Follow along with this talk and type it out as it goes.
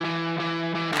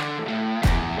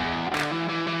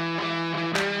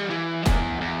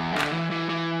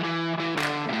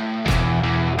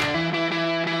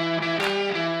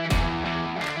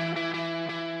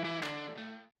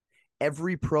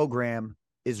every program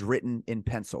is written in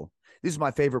pencil. This is my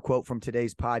favorite quote from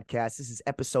today's podcast. This is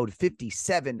episode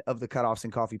 57 of the Cutoffs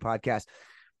and Coffee podcast.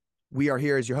 We are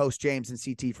here as your host, James and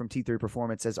CT from T3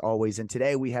 Performance, as always. And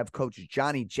today we have Coach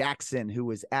Johnny Jackson,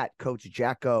 who is at Coach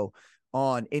Jacko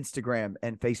on Instagram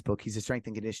and Facebook. He's a strength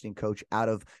and conditioning coach out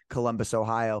of Columbus,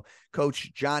 Ohio.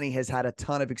 Coach Johnny has had a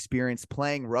ton of experience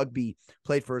playing rugby,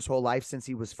 played for his whole life since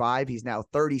he was 5. He's now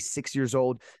 36 years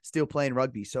old, still playing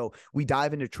rugby. So we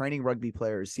dive into training rugby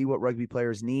players, see what rugby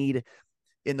players need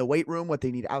in the weight room, what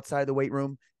they need outside the weight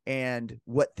room, and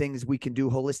what things we can do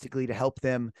holistically to help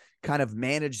them kind of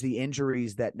manage the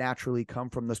injuries that naturally come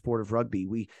from the sport of rugby.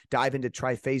 We dive into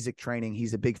triphasic training.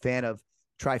 He's a big fan of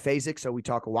triphasic, so we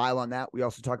talk a while on that. We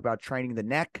also talk about training the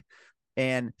neck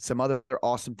and some other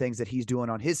awesome things that he's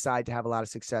doing on his side to have a lot of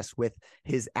success with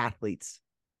his athletes.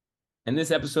 And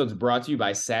this episode is brought to you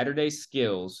by Saturday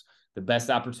Skills, the best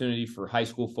opportunity for high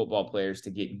school football players to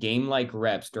get game-like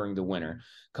reps during the winter.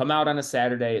 Come out on a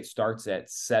Saturday. It starts at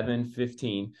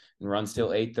 7:15 and runs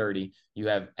till 8:30. You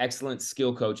have excellent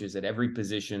skill coaches at every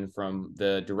position, from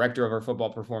the director of our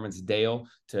football performance, Dale,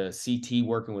 to CT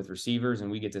working with receivers, and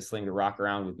we get to sling the rock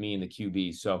around with me and the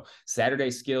QB. So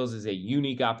Saturday Skills is a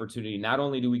unique opportunity. Not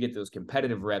only do we get those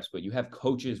competitive reps, but you have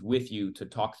coaches with you to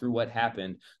talk through what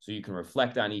happened so you can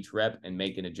reflect on each rep and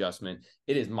make an adjustment.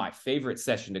 It is my favorite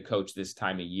session to coach this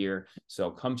time of year.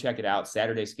 So come check it out.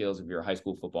 Saturday Skills if you're a high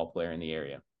school football player in the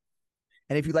area.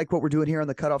 And if you like what we're doing here on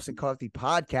the Cutoffs and Coffee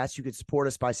podcast, you can support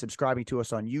us by subscribing to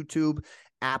us on YouTube,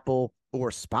 Apple, or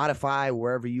Spotify,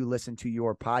 wherever you listen to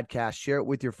your podcast. Share it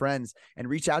with your friends and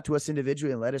reach out to us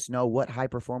individually and let us know what high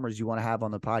performers you want to have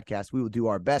on the podcast. We will do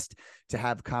our best to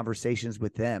have conversations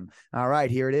with them. All right,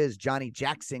 here it is. Johnny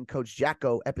Jackson, Coach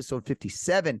Jacko, episode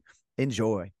 57.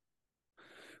 Enjoy.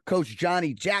 Coach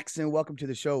Johnny Jackson, welcome to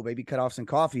the show, baby. Cutoffs and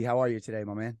Coffee. How are you today,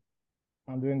 my man?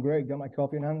 I'm doing great. Got my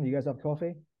coffee in hand. You guys have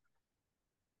coffee?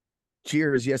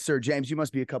 Cheers. Yes, sir. James, you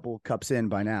must be a couple cups in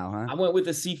by now, huh? I went with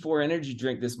a C4 energy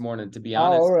drink this morning, to be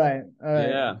honest. Oh, all right. All right.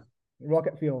 Yeah.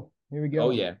 Rocket fuel. Here we go. Oh,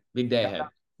 yeah. Big day ahead.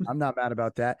 I'm not mad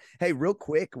about that. Hey, real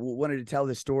quick, wanted to tell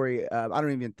this story. I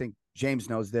don't even think James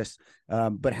knows this,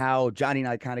 but how Johnny and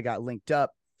I kind of got linked up.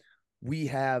 We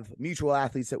have mutual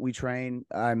athletes that we train.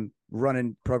 I'm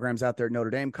running programs out there at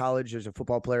Notre Dame College. There's a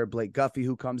football player, Blake Guffey,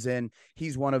 who comes in.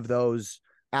 He's one of those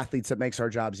athletes that makes our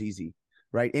jobs easy,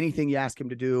 right? Anything you ask him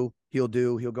to do, he'll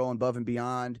do. He'll go above and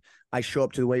beyond. I show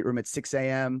up to the weight room at 6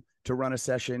 a.m. to run a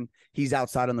session. He's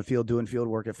outside on the field doing field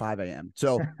work at 5 a.m.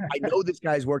 So I know this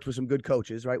guy's worked with some good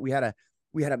coaches, right? We had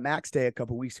a max day a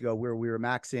couple of weeks ago where we were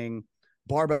maxing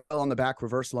barbell on the back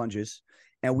reverse lunges.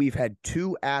 And we've had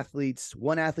 2 athletes.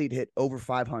 One athlete hit over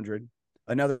 500.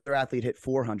 Another athlete hit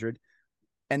 400.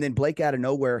 And then Blake out of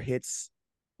nowhere hits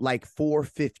like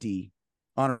 450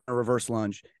 on a reverse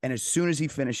lunge. And as soon as he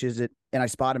finishes it and I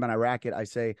spot him and I rack it, I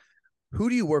say, who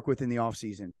do you work with in the off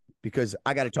season? Because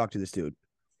I got to talk to this dude.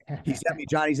 He sent me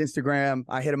Johnny's Instagram.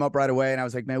 I hit him up right away. And I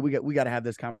was like, man, we got to have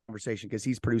this conversation because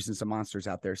he's producing some monsters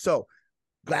out there. So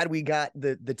glad we got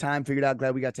the time figured out.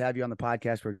 Glad we got to have you on the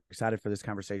podcast. We're excited for this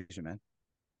conversation, man.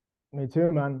 Me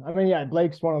too, man. I mean, yeah,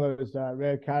 Blake's one of those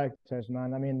rare characters,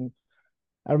 man. I mean,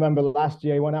 I remember last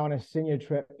year he went out on a senior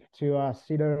trip to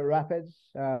Cedar Rapids.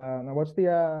 Now what's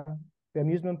the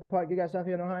amusement park you guys have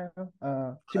here in Ohio?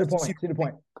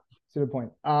 Cedar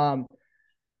Point.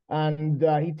 And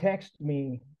he texted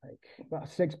me like about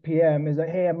 6 p.m. He's like,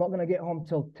 hey, I'm not gonna get home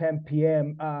till 10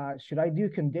 p.m. Should I do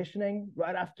conditioning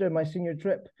right after my senior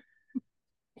trip?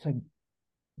 It's like,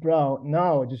 bro,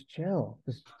 no, just chill.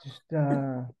 Just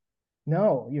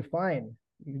no, you're fine.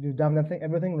 You've done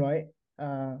everything right.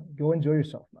 Go enjoy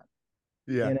yourself, man.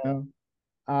 Yeah. You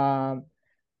know?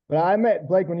 But I met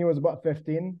Blake when he was about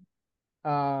 15.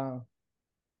 And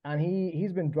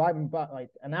he's been driving about like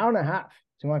an hour and a half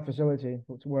to my facility,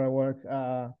 to where I work,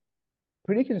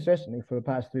 pretty consistently for the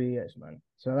past 3 years, man.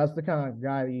 So that's the kind of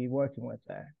guy that you're working with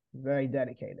there. Very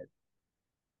dedicated.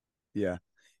 Yeah.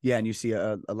 Yeah, and you see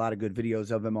a lot of good videos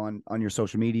of him on your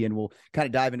social media, and we'll kind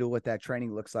of dive into what that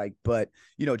training looks like. But,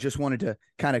 just wanted to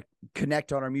kind of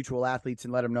connect on our mutual athletes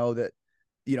and let them know that,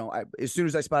 as soon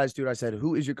as I spotted this dude, I said,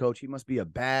 who is your coach? He must be a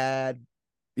bad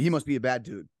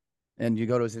dude. And you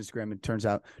go to his Instagram, and turns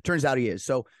out he is.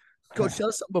 So, Coach, tell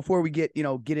us something before we get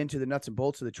into the nuts and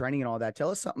bolts of the training and all that. Tell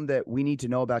us something that we need to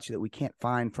know about you that we can't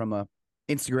find from a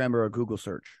Instagram or a Google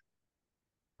search.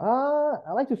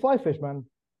 I like to fly fish, man.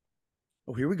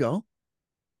 Oh, here we go.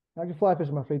 I can fly fish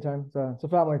in my free time. It's a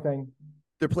family thing.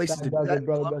 There are places to do that.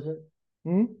 Brother does it.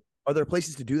 Hmm? Are there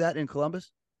places to do that in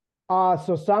Columbus?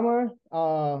 So summer, a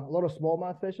lot of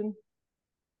smallmouth fishing,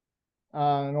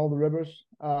 and all the rivers.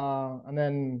 And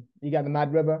then you got the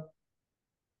Mad River.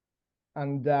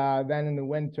 And then in the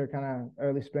winter, kind of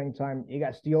early springtime, you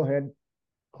got steelhead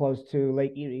close to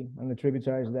Lake Erie and the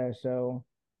tributaries there. So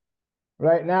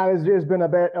right now it's been a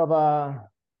bit of a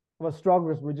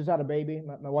struggle. We just had a baby.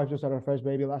 My wife just had her first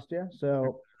baby last year.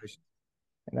 So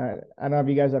and I don't know if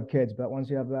you guys have kids, but once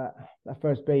you have that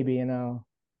first baby, you know,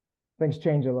 things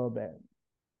change a little bit.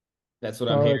 That's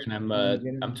what I'm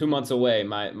hearing. I'm 2 months away.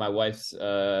 My wife's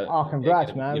oh,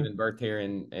 congrats, man. Giving birth here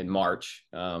in March.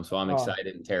 So I'm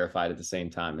excited and terrified at the same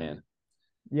time, man.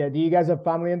 Yeah. Do you guys have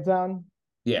family in town?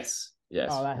 Yes. Yes.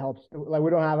 Oh, that helps. Like, we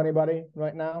don't have anybody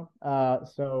right now.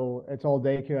 So it's all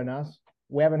daycare and us.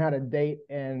 We haven't had a date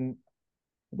in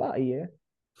about a year.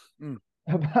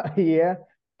 About a year.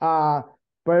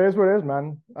 But it is what it is,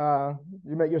 man.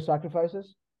 You make your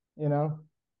sacrifices, you know.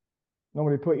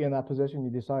 Nobody put you in that position.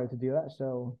 You decided to do that.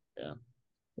 So yeah.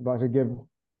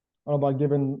 All about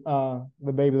giving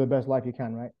the baby the best life you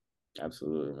can, right?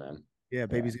 Absolutely, man. Yeah,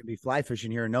 baby's gonna be fly fishing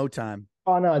here in no time.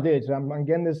 Oh no, dude. So I'm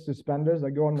getting this suspenders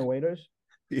that go on the waders.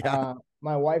 Yeah.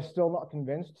 My wife's still not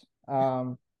convinced.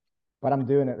 But I'm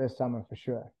doing it this summer for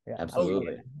sure. Yeah.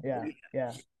 Absolutely. Yeah.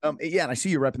 Yeah, and I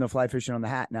see you repping the fly fishing on the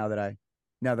hat now that I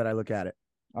look at it.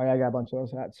 Oh yeah, I got a bunch of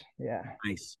those hats. Yeah.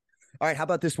 Nice. All right, how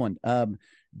about this one?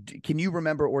 Can you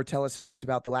remember or tell us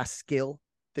about the last skill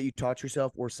that you taught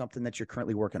yourself or something that you're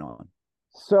currently working on?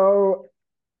 So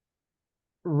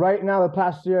right now, the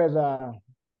past year is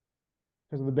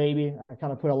because of the baby, I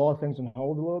kind of put a lot of things on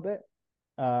hold a little bit.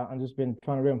 I've just been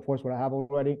trying to reinforce what I have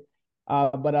already.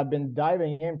 But I've been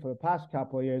diving in for the past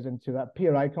couple of years into that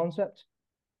PRI concept,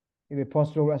 the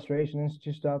Postural Restoration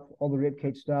Institute stuff, all the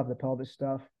ribcage stuff, the pelvis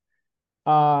stuff.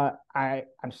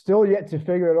 I'm still yet to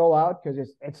figure it all out because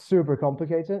it's super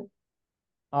complicated.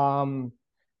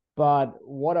 But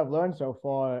what I've learned so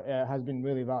far has been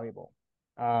really valuable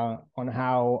on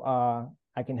how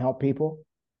I can help people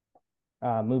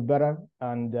move better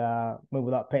and move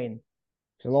without pain.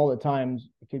 Because a lot of the times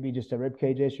it could be just a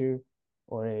ribcage issue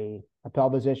or a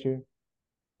pelvis issue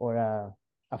or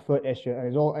a foot issue, and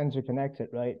it's all interconnected,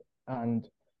 right? And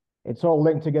it's all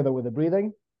linked together with the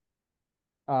breathing.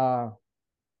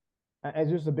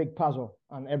 It's just a big puzzle,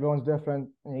 and everyone's different,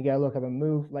 and you got to look at the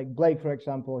move. Like Blake, for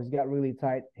example, he's got really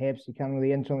tight hips. He can't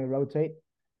really internally rotate.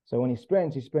 So when he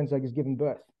sprints like he's giving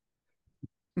birth.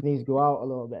 He needs to go out a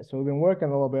little bit. So we've been working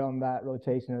a little bit on that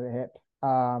rotation of the hip.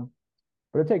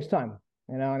 But it takes time,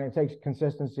 you know, and it takes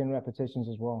consistency and repetitions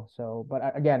as well. So, but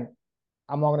again,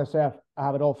 I'm not going to say I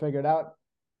have it all figured out.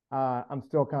 I'm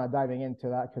still kind of diving into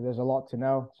that because there's a lot to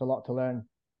know. It's a lot to learn.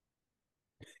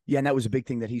 Yeah, and that was a big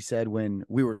thing that he said when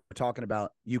we were talking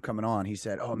about you coming on. He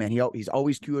said, "Oh man, he's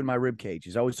always cueing my rib cage.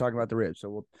 He's always talking about the ribs."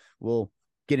 So we'll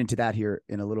get into that here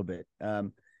in a little bit.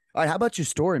 All right, how about your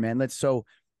story, man? So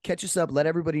catch us up. Let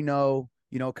everybody know,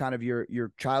 you know, kind of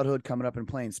your childhood coming up and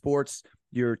playing sports.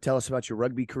 Tell us about your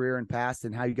rugby career and past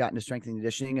and how you got into strength and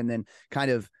conditioning, and then kind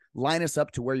of line us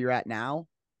up to where you're at now,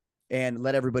 and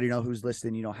let everybody know who's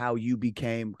listening. You know how you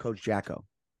became Coach Jacko.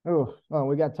 Oh,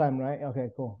 we got time, right? Okay,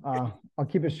 cool. I'll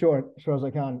keep it short as I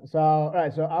can. So, all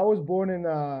right. So I was born in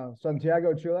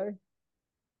Santiago, Chile.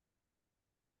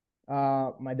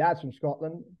 My dad's from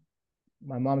Scotland.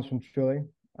 My mom's from Chile.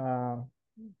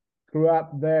 Grew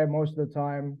up there most of the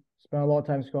time. Spent a lot of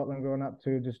time in Scotland growing up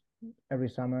too, just every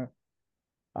summer.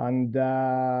 And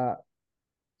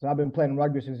so I've been playing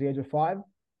rugby since the age of 5.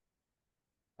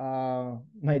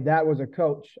 My dad was a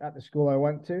coach at the school I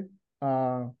went to.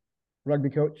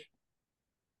 Rugby coach.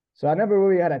 So I never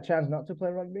really had a chance not to play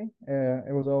rugby.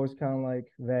 It was always kind of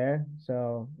like there.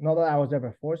 So not that I was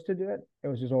ever forced to do it. It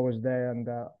was just always there, and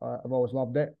I've always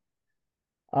loved it.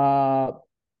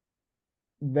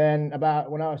 Then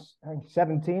about when I was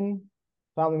 17,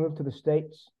 family moved to the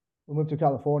States. We moved to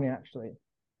California, actually.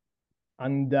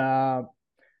 And I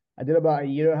did about a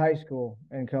year of high school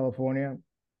in California.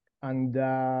 And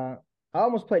I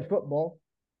almost played football.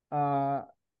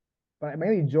 But I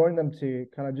mainly joined them to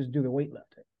kind of just do the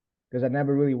weightlifting because I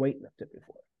never really weightlifted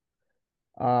before.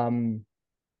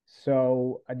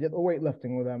 So I did the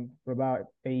weightlifting with them for about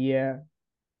a year.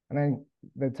 And then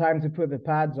the time to put the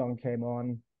pads on came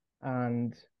on,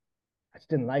 and I just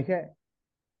didn't like it.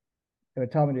 They were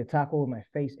telling me to tackle with my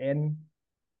face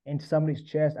into somebody's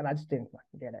chest, and I just didn't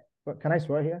fucking get it. But can I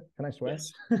swear here? Can I swear?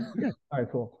 Yes. All right,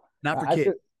 cool. Not for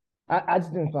kids. I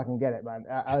just didn't fucking get it, man.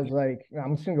 I was like,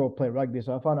 I'm just gonna go play rugby.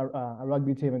 So I found a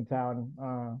rugby team in town,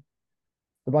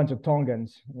 a bunch of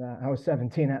Tongans. I was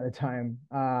 17 at the time.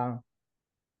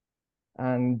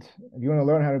 And if you want to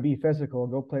learn how to be physical,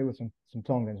 go play with some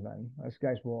Tongans, man. Those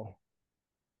guys will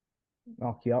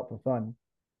knock you out for fun.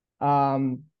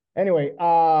 Anyway,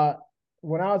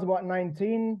 when I was about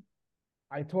 19,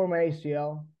 I tore my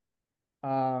ACL.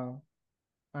 and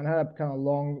had a kind of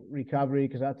long recovery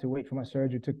because I had to wait for my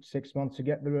surgery. It took 6 months to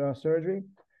get the surgery.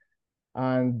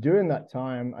 And during that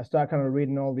time, I started kind of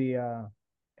reading all the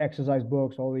exercise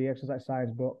books, all the exercise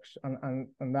science books. And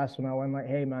that's when I went like,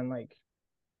 hey, man, like,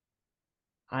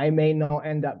 I may not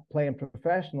end up playing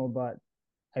professional, but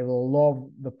I will love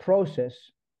the process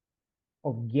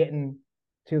of getting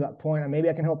to that point. And maybe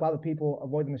I can help other people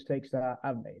avoid the mistakes that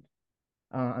I've made.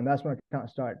 And that's when I kind of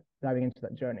start diving into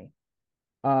that journey.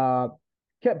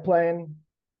 Kept playing,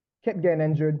 kept getting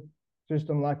injured, just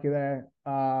unlucky there.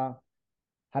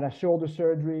 Had a shoulder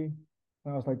surgery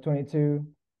when I was like 22.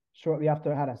 Shortly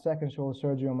after, I had a second shoulder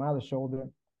surgery on my other shoulder.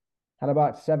 Had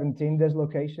about 17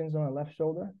 dislocations on my left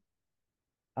shoulder.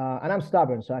 And I'm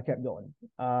stubborn, so I kept going.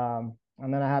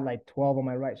 And then I had like 12 on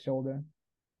my right shoulder.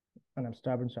 And I'm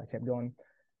stubborn, so I kept going.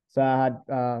 So I had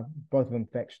both of them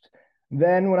fixed.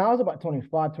 Then when I was about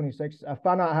 25, 26, I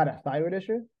found out I had a thyroid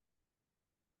issue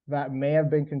that may have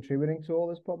been contributing to all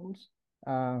these problems,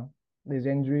 these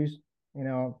injuries. You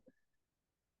know,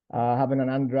 having an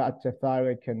underactive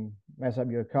thyroid can mess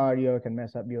up your cardio, can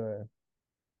mess up your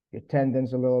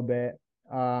tendons a little bit.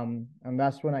 And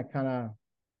that's when I kind of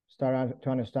started to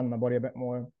understand my body a bit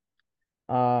more.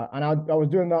 And I was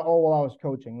doing that all while I was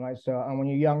coaching, right? So, and when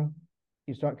you're young,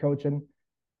 you start coaching,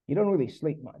 you don't really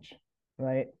sleep much,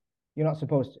 right? You're not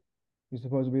supposed to. You're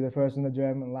supposed to be the first in the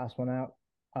gym and last one out.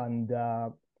 And,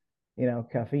 you know,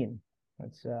 caffeine,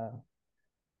 that's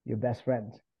your best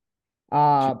friend.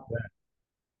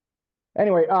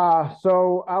 Anyway,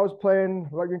 so I was playing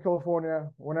rugby in California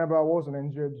whenever I wasn't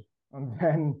injured, and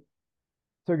then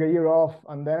took a year off,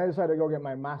 and then I decided to go get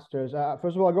my master's.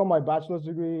 First of all, I got my bachelor's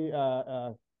degree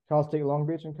Cal State Long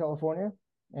Beach in California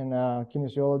in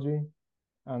kinesiology,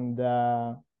 and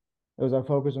it was a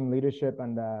focus on leadership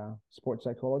and sports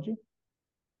psychology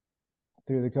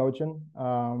through the coaching.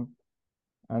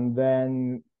 And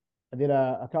then I did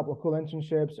a couple of cool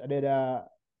internships. I did an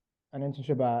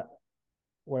internship at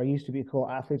what used to be called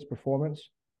Athletes Performance.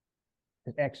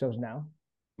 It's Exos now.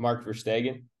 Mark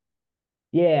Verstegen?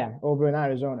 Yeah, over in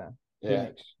Arizona, Yeah.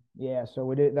 Phoenix. Yeah, so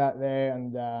we did that there,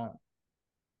 and that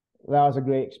was a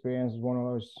great experience. It's one of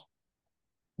those,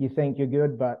 you think you're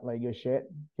good, but like you're shit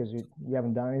because you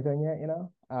haven't done anything yet, you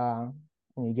know?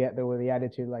 And you get there with the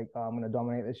attitude like, oh, I'm going to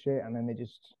dominate this shit, and then they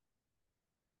just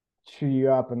chew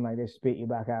you up and like they spit you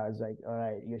back out. It's like, all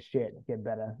right, you're shit, get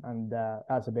better. And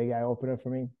that's a big eye opener for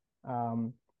me.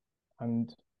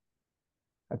 And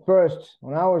at first,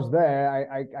 when I was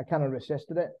there, I kind of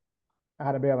resisted it. I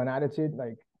had a bit of an attitude,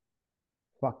 like,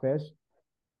 fuck this.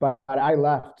 But I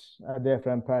left a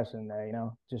different person there, you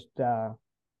know, just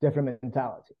different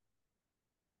mentality,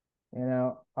 you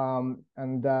know.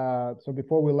 So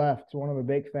before we left, one of the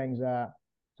big things,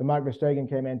 so Mark Verstegen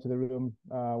came into the room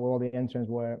where all the interns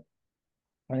were,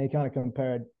 and he kind of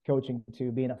compared coaching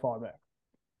to being a farmer.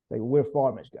 Like, we're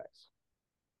farmers, guys.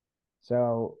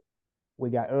 So we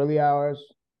got early hours.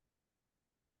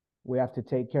 We have to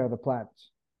take care of the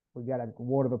plants. We got to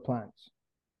water the plants,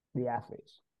 the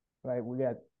athletes, right? We got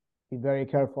to be very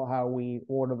careful how we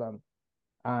water them.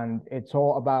 And it's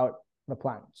all about the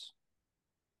plants,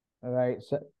 all right?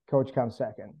 So coach comes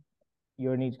second.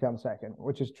 Your needs come second,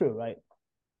 which is true, right?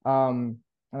 And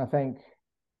I think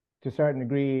to a certain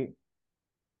degree,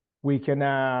 we can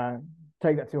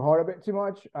take that too hard a bit too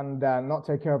much and not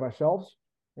take care of ourselves.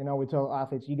 You know, we tell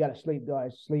athletes, you got to sleep,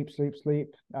 guys, sleep,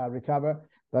 recover.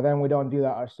 But then we don't do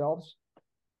that ourselves.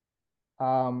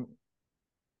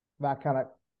 That kind of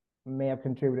may have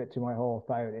contributed to my whole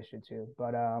thyroid issue too.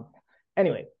 But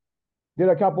anyway, did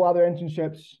a couple other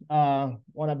internships.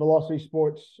 One at Velocity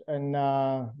Sports in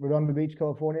Redondo Beach,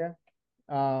 California.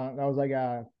 That was like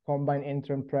a combined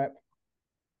intern prep.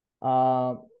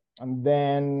 And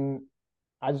then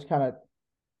I just kind of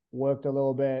worked a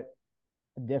little bit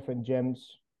at different gyms,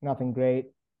 nothing great.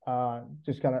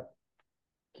 Just kind of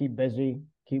keep busy,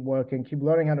 keep working, keep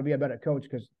learning how to be a better coach,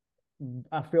 because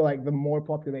I feel like the more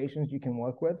populations you can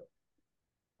work with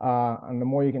and the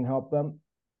more you can help them,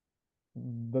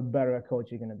 the better a coach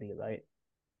you're going to be, right?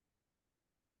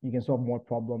 You can solve more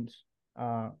problems.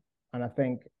 And I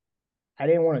think I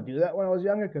didn't want to do that when I was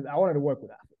younger because I wanted to work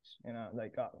with athletes, you know,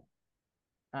 like,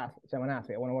 athletes. I'm an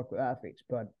athlete. I want to work with athletes.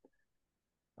 But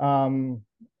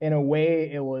in a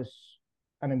way, it was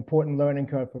an important learning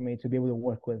curve for me to be able to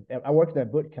work with. I worked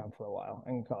at boot camp for a while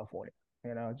in California,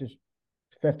 you know, just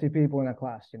 50 people in a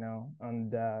class, you know,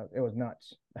 and it was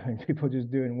nuts. I mean, people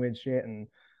just doing weird shit, and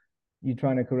you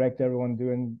trying to correct everyone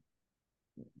doing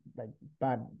like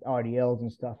bad RDLs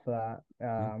and stuff. But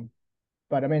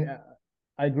I mean,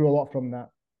 I grew a lot from that.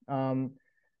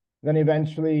 Then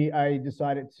eventually I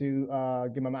decided to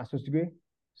get my master's degree.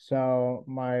 So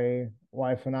my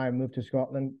wife and I moved to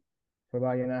Scotland for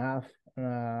about a year and a half.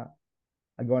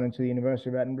 I got into the University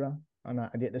of Edinburgh, and I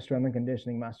did the strength and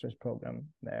conditioning master's program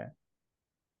there.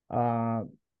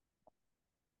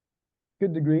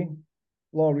 Good degree,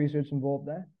 a lot of research involved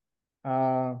there.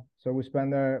 So we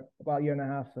spent there about a year and a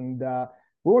half, and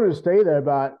we wanted to stay there,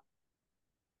 but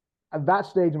at that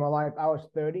stage in my life, I was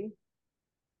 30,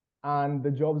 and the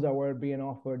jobs that were being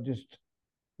offered just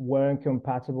weren't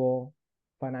compatible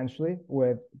financially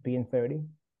with being 30.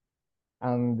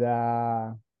 And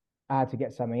I had to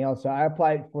get something else. So I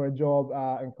applied for a job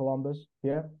in Columbus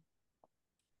here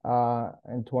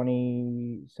in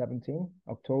 2017,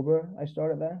 October, I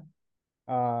started there.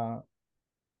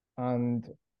 And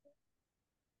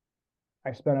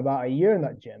I spent about a year in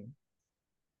that gym,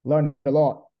 learned a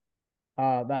lot.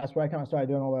 That's where I kind of started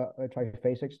doing all the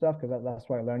triphasic stuff, because that's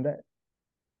where I learned it.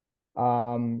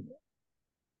 And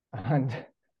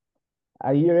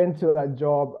a year into that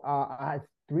job, I had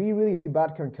 3 really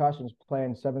bad concussions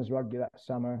playing sevens rugby that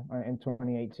summer in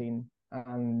 2018.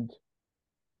 And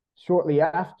shortly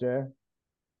after,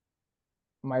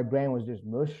 my brain was just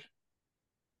mush.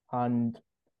 And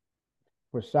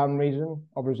for some reason,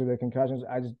 obviously the concussions,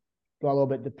 I just got a little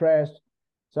bit depressed.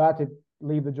 So I had to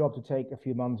leave the job to take a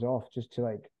few months off just to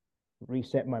like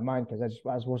reset my mind, because I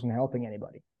just wasn't helping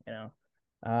anybody, you know.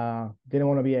 Didn't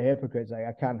want to be a hypocrite. Like,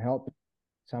 I can't help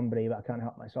somebody, but I can't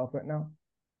help myself right now.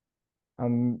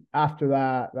 After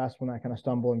that, that's when I kind of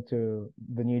stumbled into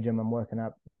the new gym I'm working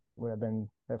at, where I've been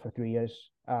there for 3 years.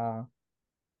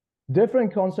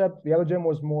 Different concept. The other gym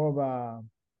was more of a,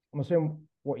 I'm assuming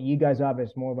what you guys have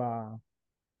is more of a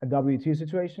W2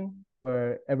 situation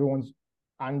where everyone's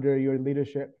under your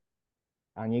leadership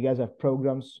and you guys have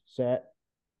programs set,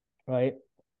 right?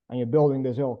 And you're building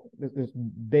this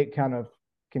big kind of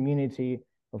community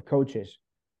of coaches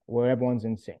where everyone's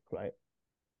in sync, right?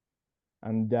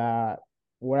 And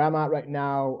where I'm at right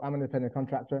now, I'm an independent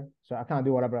contractor, so I can't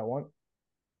do whatever I want.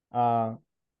 I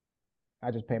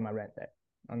just pay my rent there.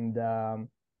 And a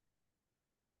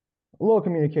little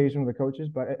communication with the coaches,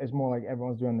 but it's more like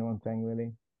everyone's doing their own thing,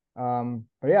 really.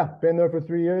 But yeah, been there for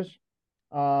 3 years.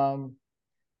 I'm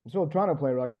still trying to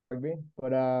play rugby,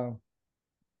 but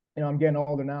you know, I'm getting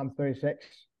older now. I'm 36.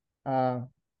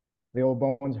 The old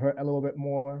bones hurt a little bit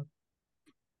more.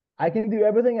 I can do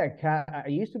everything I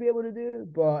used to be able to do,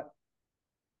 but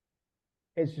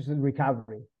it's just the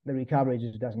recovery. The recovery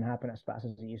just doesn't happen as fast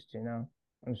as it used to, you know.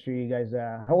 I'm sure you guys,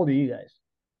 how old are you guys?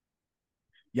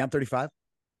 Yeah, I'm 35.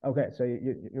 Okay, so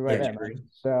you're right there, man.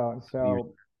 So Years.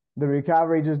 the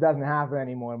recovery just doesn't happen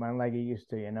anymore, man, like it used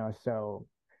to, you know. So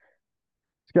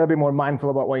it's gotta be more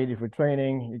mindful about what you do for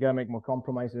training. You gotta make more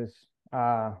compromises.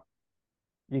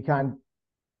 You can't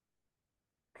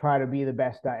try to be the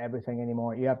best at everything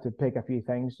anymore. You have to pick a few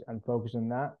things and focus on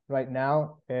that. Right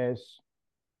now is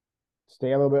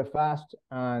stay a little bit fast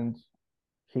and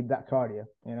keep that cardio,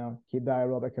 you know, keep that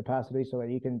aerobic capacity so that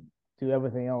you can do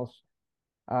everything else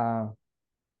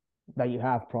that you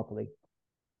have properly.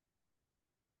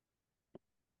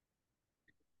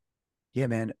 Yeah,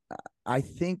 man. I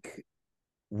think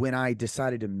when I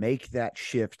decided to make that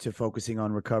shift to focusing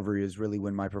on recovery is really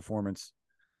when my performance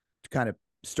kind of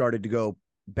started to go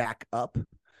back up.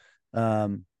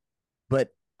 But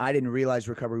I didn't realize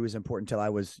recovery was important until I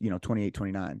was, 28,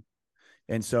 29.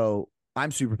 And so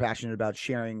I'm super passionate about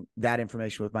sharing that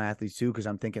information with my athletes too, because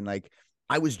I'm thinking like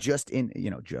I was just in,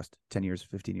 just 10 years,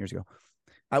 15 years ago.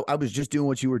 I was just doing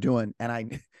what you were doing. And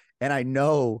I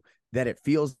know that it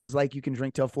feels like you can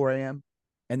drink till 4 a.m.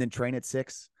 and then train at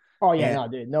 6. Oh, yeah, no,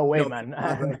 dude. No way, man.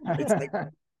 It's like,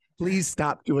 please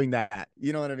stop doing that.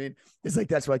 You know what I mean? It's like,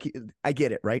 that's why I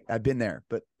get it, right? I've been there.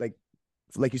 But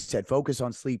like you said, focus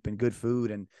on sleep and good food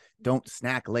and don't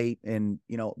snack late and,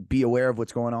 be aware of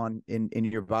what's going on in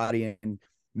your body and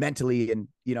mentally and,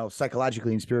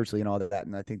 psychologically and spiritually and all of that.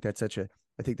 And I think that's such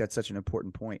an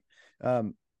important point.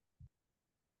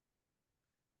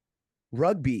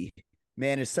 Rugby,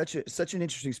 man, is such an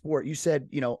interesting sport. You said,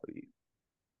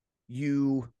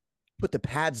 you put the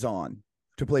pads on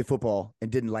to play football and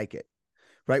didn't like it,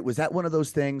 right? Was that one of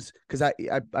those things? Because I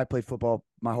played football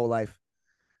my whole life.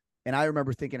 And I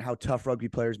remember thinking how tough rugby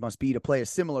players must be to play a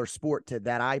similar sport to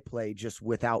that I play just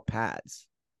without pads.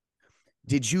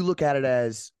 Did you look at it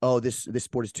as, oh, this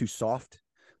sport is too soft?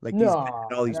 Like these guys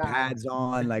got all these pads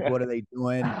on, like what are they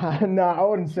doing? No, I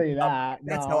wouldn't say that.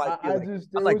 That's no, how I feel.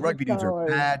 I'm like rugby dudes are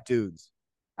bad dudes.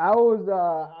 I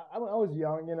was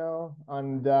young,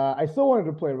 and I still wanted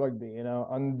to play rugby,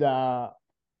 and I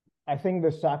think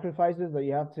the sacrifices that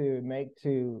you have to make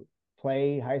to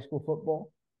play high school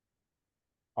football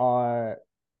are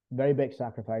very big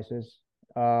sacrifices.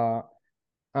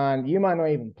 And you might not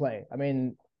even play. I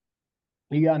mean,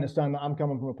 you understand that I'm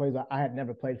coming from a place that I had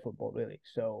never played football really.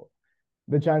 So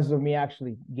the chances of me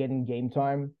actually getting game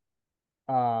time,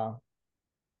 I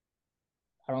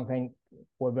don't think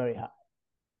were very high.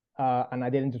 And I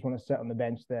didn't just want to sit on the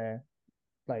bench there,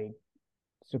 like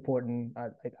supporting. I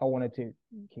wanted to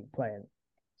keep playing.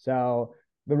 So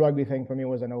the rugby thing for me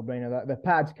was a no-brainer. The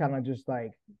pads kind of just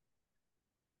like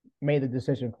made the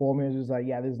decision for me. It was just like,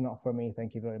 yeah, this is not for me.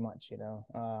 Thank you very much. It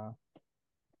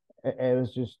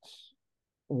was just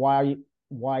why do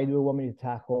you want me to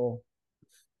tackle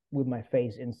with my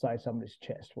face inside somebody's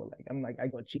chest? Well, I'm like, I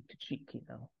go cheek to cheek,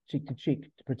 cheek to cheek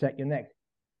to protect your neck.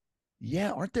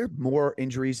 Yeah, aren't there more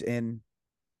injuries in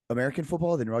American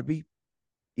football than rugby,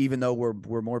 even though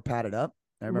we're more padded up?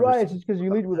 I remember. Right, it's just because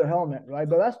you lead with a helmet, right?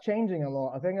 But that's changing a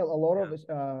lot. I think a lot of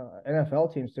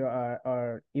NFL teams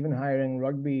are even hiring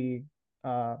rugby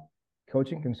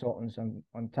coaching consultants on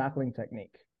tackling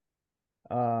technique.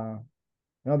 The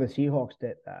Seahawks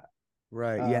did that.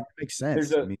 Right. Yeah, that makes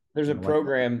sense. There's a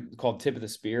program called Tip of the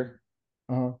Spear.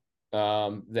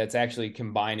 Uh-huh. That's actually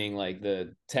combining like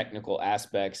the technical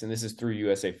aspects, and this is through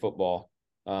USA Football.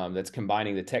 That's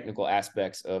combining the technical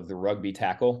aspects of the rugby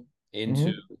tackle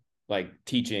into like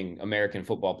teaching American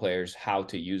football players how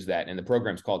to use that. And the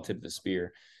program's called Tip of the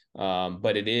Spear.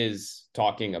 But it is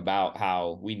talking about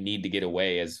how we need to get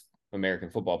away as American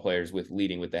football players with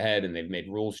leading with the head, and they've made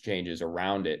rules changes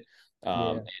around it.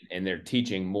 And they're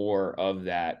teaching more of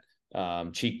that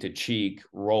cheek to cheek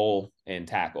roll and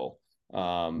tackle.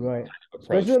 Right.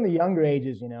 Especially in the younger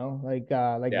ages, like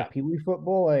the Pee Wee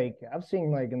football. Like I've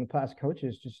seen like in the past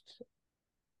coaches just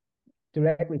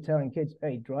directly telling kids,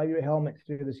 hey, drive your helmet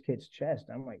through this kid's chest.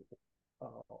 I'm like,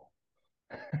 oh,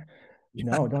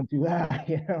 no, don't do that.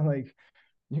 Like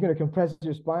you're going to compress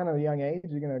your spine at a young age.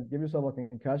 You're going to give yourself a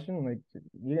concussion. Like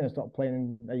you're going to stop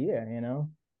playing in a year,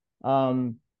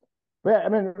 But yeah, I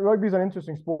mean, rugby is an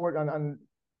interesting sport. And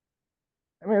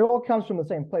I mean, it all comes from the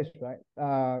same place, right?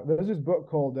 There's this book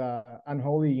called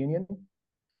Unholy Union,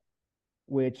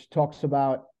 which talks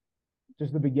about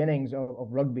just the beginnings of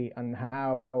rugby and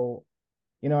how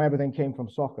everything came from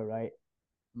soccer, right?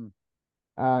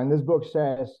 And this book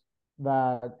says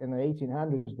that in the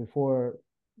 1800s, before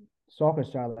soccer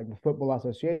started, like the Football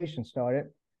Association started,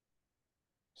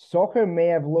 soccer may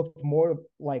have looked more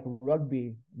like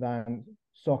rugby than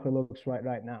soccer looks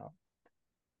right now.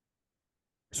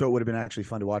 So it would have been actually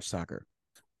fun to watch soccer.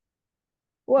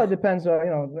 Well, it depends,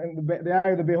 the eye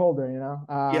of the beholder,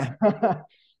 Yeah.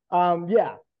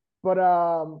 Yeah, but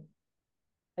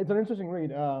it's an interesting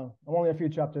read. I'm only a few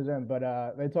chapters in, but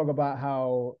they talk about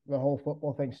how the whole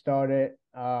football thing started.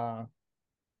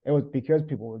 It was because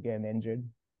people were getting injured,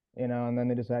 and then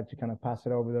they decided to kind of pass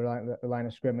it over the line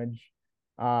of scrimmage.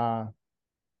 But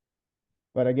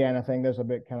again, I think there's a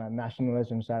bit kind of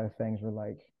nationalism side of things with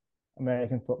like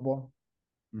American football,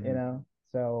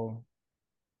 so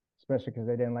especially because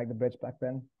they didn't like the Brits back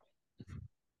then.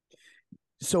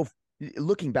 So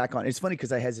looking back on it, it's funny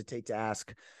because I hesitate to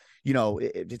ask,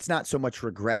 it's not so much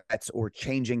regrets or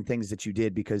changing things that you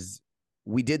did, because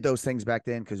we did those things back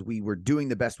then because we were doing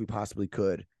the best we possibly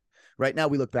could. Right now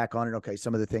we look back on it. Okay,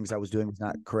 some of the things I was doing was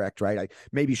not correct, right? I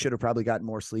maybe should have probably gotten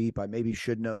more sleep. I maybe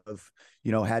shouldn't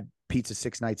have, had pizza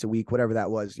 6 nights a week, whatever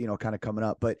that was, kind of coming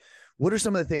up. But what are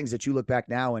some of the things that you look back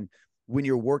now and when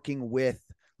you're working with,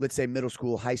 let's say, middle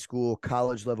school, high school,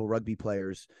 college level rugby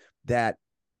players, that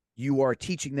you are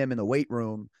teaching them in the weight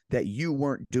room that you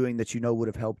weren't doing, that would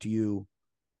have helped you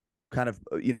kind of,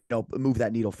 move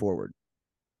that needle forward?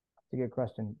 That's a good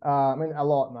question. I mean, a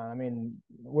lot, man. I mean,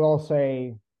 we'll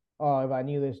say, oh, if I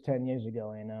knew this 10 years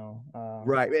ago,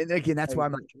 right. And again, that's why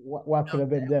I'm like, what could have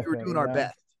been different? We're doing our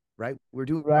best, right? We're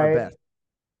doing our best.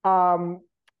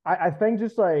 I think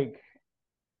just like,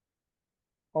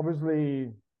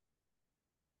 obviously,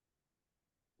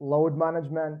 load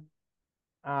management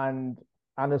and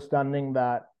understanding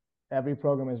that every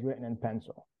program is written in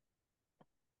pencil.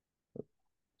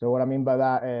 So what I mean by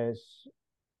that is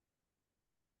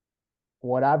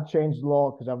what I've changed a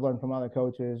lot, because I've learned from other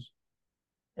coaches,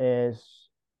 is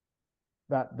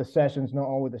that the session's not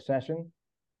always the session.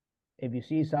 If you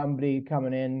see somebody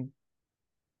coming in,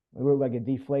 they look like a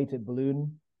deflated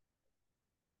balloon,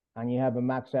 and you have a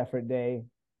max effort day,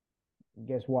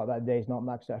 guess what? That day is not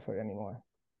max effort anymore.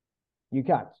 You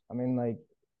can't. I mean, like,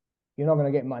 you're not going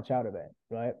to get much out of it,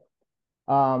 right?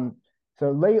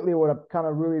 So lately, what I've kind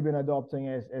of really been adopting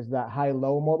is that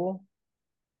high-low model,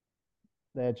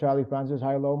 the Charlie Francis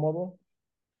high-low model.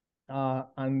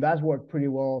 And that's worked pretty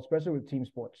well, especially with team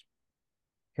sports,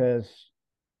 because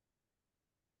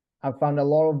I've found a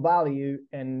lot of value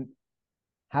in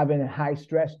having high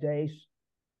stress days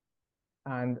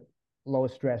and low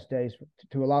stress days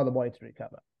to allow the body to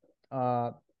recover.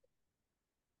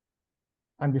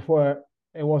 And before,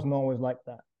 it wasn't always like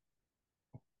that.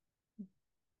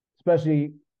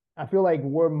 Especially, I feel like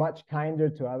we're much kinder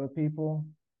to other people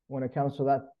when it comes to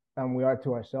that than we are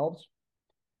to ourselves.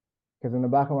 Because in the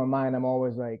back of my mind, I'm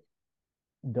always like,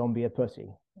 don't be a pussy,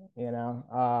 you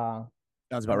know?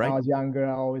 Sounds about when right. I was younger,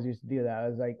 I always used to do that. I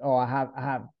was like, oh,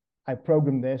 I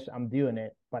programmed this, I'm doing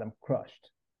it, but I'm crushed.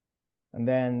 And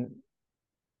then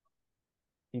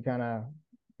you kind of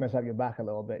mess up your back a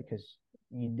little bit because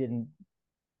you didn't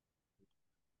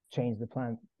change the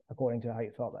plan according to how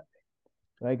you felt that day,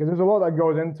 right? Because there's a lot that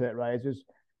goes into it, right? It's just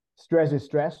stress is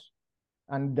stress.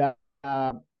 And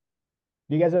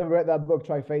you guys ever read that book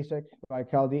Triphasic by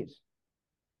Cal Dietz?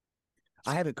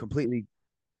 I haven't completely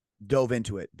dove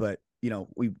into it, but we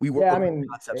work Yeah, I with mean,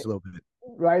 concepts a little bit.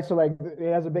 right? So like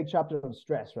it has a big chapter on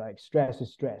stress, right? Stress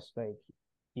is stress. Like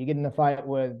you get in a fight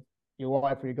with your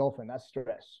wife or your girlfriend, that's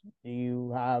stress.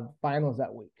 You have finals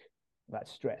that week,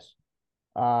 that's stress.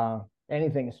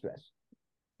 Anything is stress.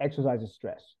 Exercise is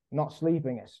stress. Not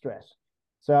sleeping is stress.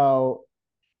 So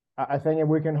I think if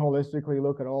we can holistically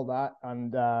look at all that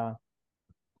and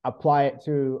apply it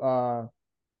to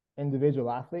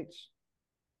individual athletes,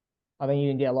 I think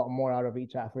you can get a lot more out of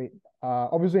each athlete.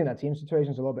 Obviously, in a team situation,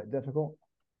 it's a little bit difficult.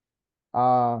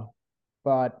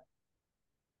 But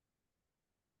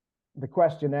the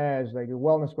questionnaires, like the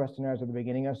wellness questionnaires at the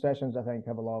beginning of sessions, I think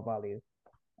have a lot of value.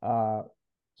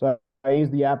 So I use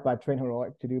the app by Train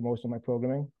Heroic to do most of my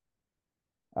programming.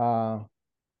 And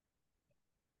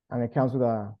it comes with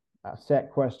a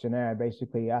set questionnaire,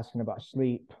 basically asking about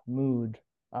sleep, mood,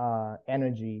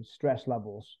 energy, stress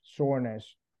levels, soreness.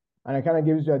 And it kind of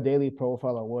gives you a daily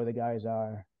profile of where the guys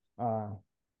are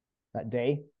that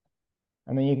day.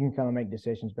 And then you can kind of make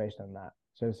decisions based on that.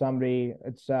 So if somebody,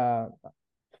 it's 5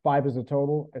 is the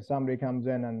total. If somebody comes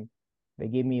in and they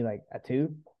give me like a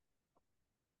 2,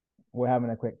 we're having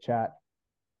a quick chat.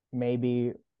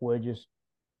 Maybe we're just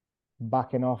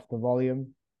backing off the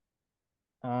volume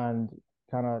and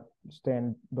kind of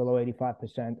staying below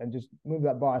 85% and just move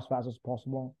that bar as fast as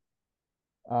possible.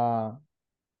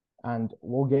 And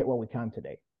we'll get what we can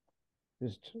today.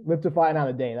 Just live to fight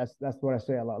another day. That's what I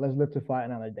say a lot. Let's live to fight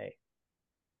another day.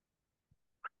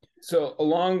 So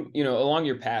along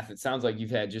your path, it sounds like you've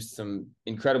had just some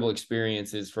incredible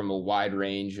experiences from a wide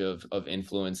range of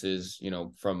influences,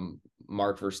 from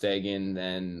Mark Verstegen,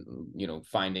 then,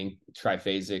 finding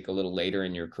Triphasic a little later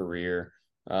in your career,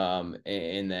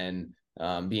 and then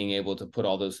being able to put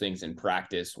all those things in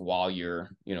practice while you're,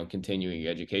 continuing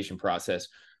your education process.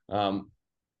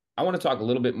 I want to talk a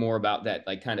little bit more about that,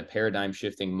 like, kind of paradigm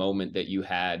shifting moment that you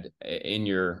had in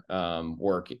your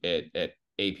work at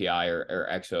API or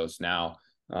Exos now.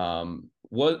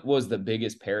 What was the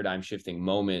biggest paradigm shifting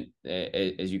moment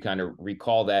as you kind of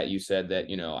recall that? You said that,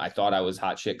 I thought I was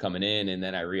hot shit coming in, and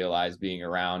then I realized being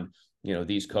around,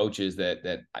 these coaches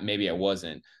that maybe I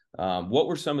wasn't. What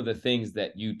were some of the things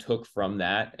that you took from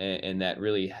that and that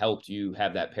really helped you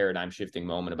have that paradigm shifting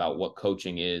moment about what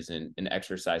coaching is and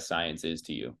exercise science is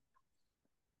to you?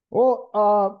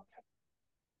 Well,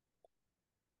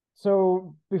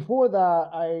 so before that,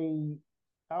 I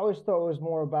always thought it was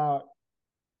more about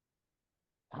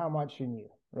how much you knew,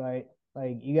 right?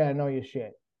 Like you gotta know your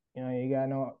shit. You gotta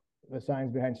know the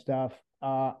science behind stuff.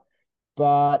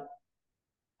 But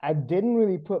I didn't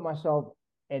really put myself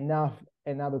enough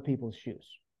in other people's shoes,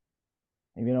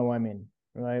 if you know what I mean,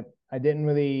 right? I didn't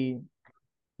really,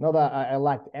 not that I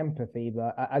lacked empathy,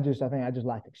 but I think I just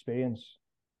lacked experience,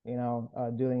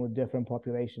 dealing with different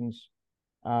populations,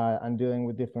 and dealing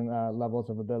with different levels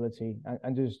of ability,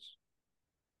 and just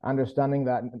understanding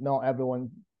that not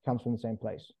everyone comes from the same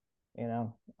place,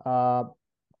 and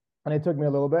it took me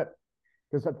a little bit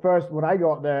because at first when I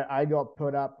got there, I got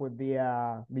put up with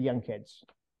the young kids,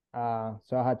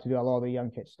 so I had to do a lot of the young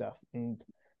kid stuff, and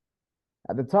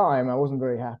at the time I wasn't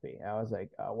very happy. I was like,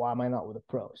 why am I not with the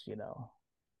pros,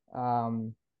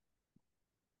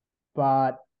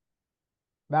 but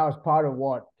that was part of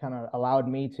what kind of allowed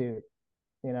me to,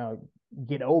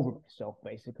 get over myself,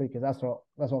 basically, because that's all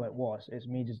it was. It's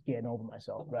me just getting over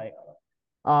myself, right?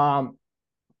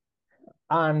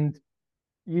 And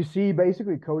you see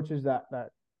basically coaches that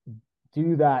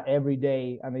do that every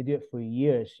day, and they do it for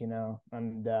years,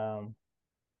 and the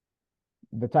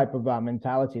type of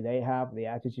mentality they have, the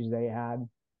attitudes they had,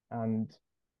 and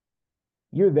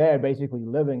you're there basically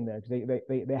living there because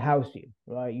they house you,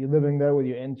 right? You're living there with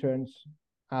your interns,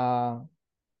 so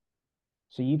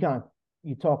you talk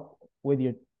with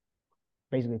your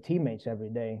basically teammates every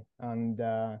day. And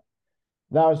that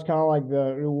was kind of like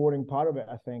the rewarding part of it,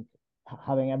 I think,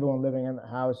 having everyone living in the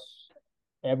house,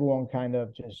 everyone kind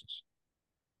of just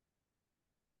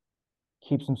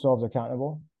keeps themselves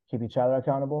accountable, keep each other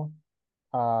accountable.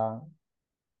 That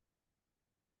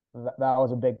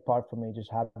was a big part for me,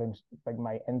 just having like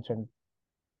my intern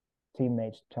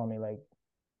teammates tell me like,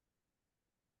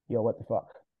 yo, what the fuck?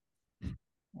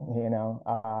 You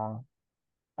know,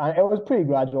 and it was pretty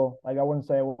gradual. Like, I wouldn't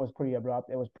say it was pretty abrupt.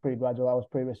 It was pretty gradual. I was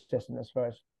pretty resistant at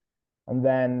first. And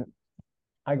then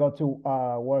I got to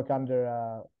work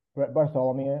under Brett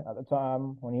Bartholomew at the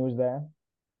time when he was there.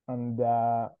 And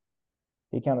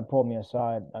he kind of pulled me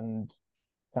aside and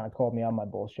kind of called me on my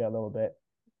bullshit a little bit.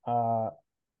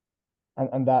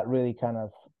 And that really kind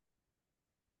of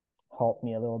helped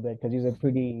me a little bit, because he's a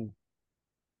pretty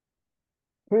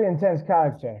intense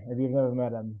character if you've never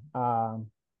met him.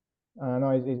 And I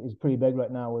know he's pretty big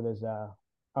right now with his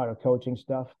art of coaching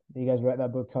stuff. You guys read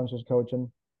that book, Conscious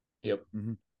Coaching? Yep.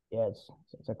 Mm-hmm. Yeah,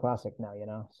 it's a classic now, you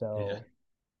know. So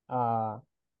Yeah.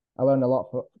 I learned a lot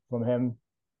from him,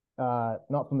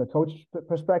 not from the coach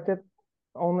perspective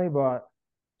only, but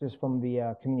just from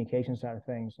the communication side of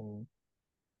things, and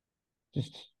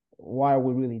just why are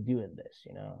we really doing this,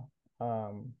 you know.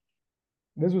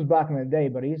 This was back in the day,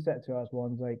 but he said to us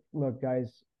once, like, look,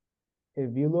 guys,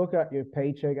 if you look at your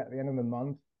paycheck at the end of the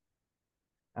month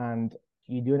and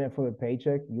you're doing it for the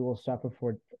paycheck, you will suffer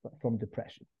from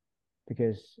depression,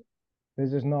 because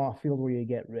this is not a field where you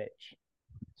get rich,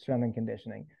 strength and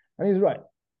conditioning. And he's right.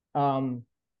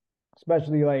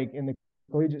 Especially like in the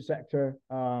collegiate sector,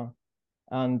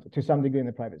 and to some degree in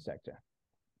the private sector.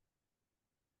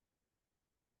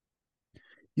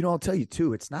 You know, I'll tell you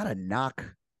too, it's not a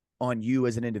knock on you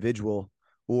as an individual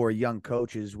or young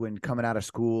coaches when coming out of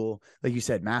school, like you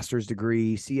said, master's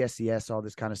degree, CSCS, all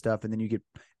this kind of stuff, and then you get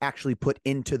actually put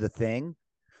into the thing,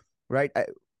 right?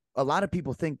 A lot of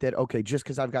people think that, okay, just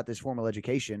because I've got this formal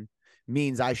education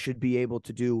means I should be able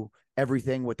to do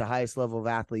everything with the highest level of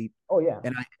athlete. Oh yeah.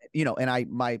 And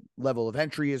my level of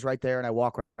entry is right there, and I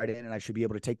walk right in, and I should be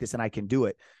able to take this and I can do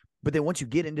it. But then once you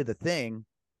get into the thing,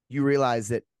 you realize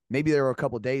that maybe there were a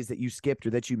couple of days that you skipped or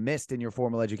that you missed in your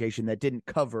formal education that didn't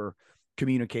cover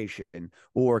communication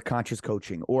or conscious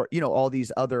coaching, or, you know, all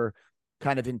these other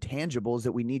kind of intangibles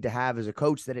that we need to have as a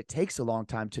coach that it takes a long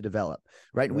time to develop.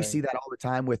 Right. And we see that all the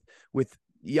time with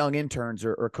young interns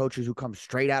or coaches who come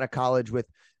straight out of college with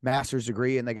master's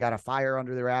degree, and they got a fire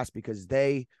under their ass because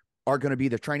they are going to be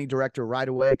the training director right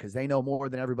away because they know more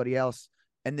than everybody else.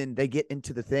 And then they get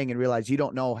into the thing and realize you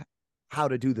don't know how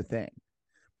to do the thing.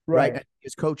 Right.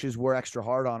 As coaches, we're extra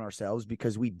hard on ourselves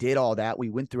because we did all that. We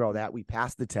went through all that. We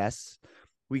passed the tests.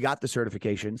 We got the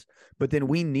certifications, but then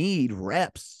we need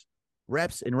reps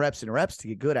to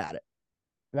get good at it.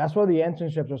 That's why the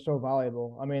internships are so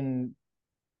valuable. I mean,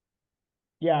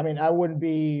 yeah, I mean, I wouldn't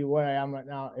be where I am right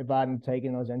now if I hadn't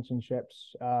taken those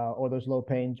internships or those low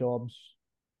paying jobs.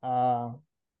 Because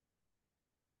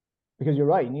you're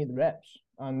right, you need the reps.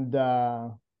 And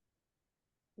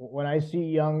when I see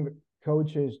young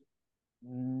coaches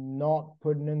not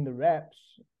putting in the reps,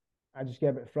 I just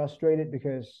get a bit frustrated,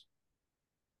 because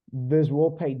this will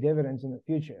pay dividends in the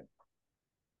future.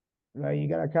 Right? You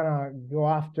gotta kind of go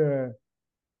after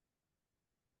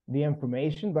the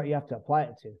information, but you have to apply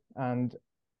it to. And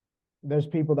there's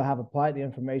people that have applied the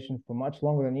information for much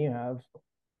longer than you have,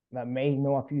 that may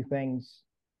know a few things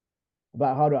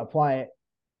about how to apply it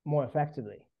more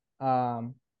effectively.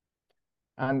 And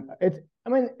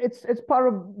it's part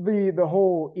of the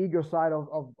whole ego side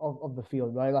of the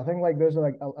field, right? I think like there's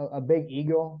like a big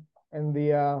ego in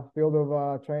the field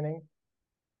of training.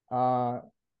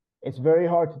 It's very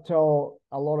hard to tell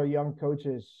a lot of young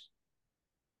coaches,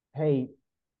 hey,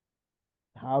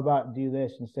 how about do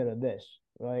this instead of this,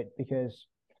 right? Because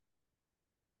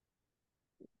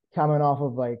coming off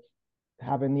of like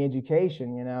having the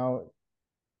education, you know,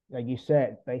 like you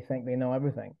said, they think they know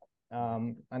everything.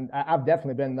 And I've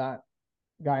definitely been that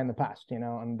guy in the past, you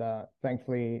know, and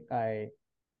thankfully I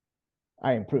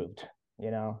improved, you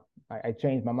know. I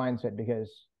changed my mindset, because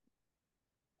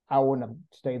I wouldn't have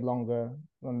stayed longer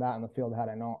than that in the field had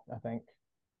I not, I think.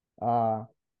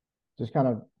 Just kind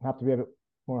of have to be a bit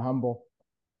more humble.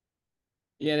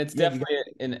 Yeah, and it's definitely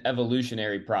an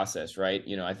evolutionary process, right?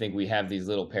 You know, I think we have these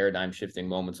little paradigm shifting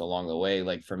moments along the way.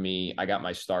 Like for me, I got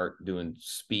my start doing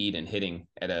speed and hitting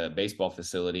at a baseball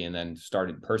facility, and then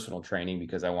started personal training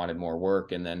because I wanted more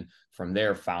work. And then from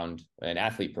there found an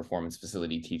athlete performance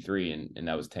facility, T3, and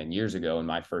that was 10 years ago. And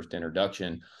my first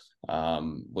introduction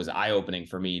was eye-opening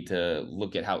for me to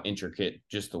look at how intricate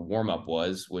just the warm-up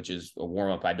was, which is a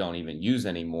warm-up I don't even use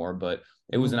anymore, but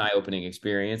it was an eye-opening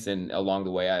experience. And along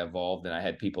the way I evolved, and I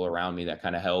had people around me that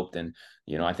kind of helped. And,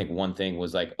 I think one thing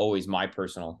was like always my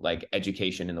personal like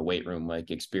education in the weight room,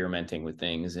 like experimenting with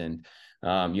things. And,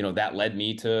 that led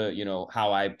me to,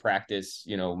 how I practice,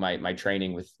 my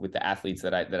training with the athletes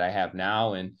that I have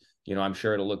now. And, I'm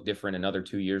sure it'll look different another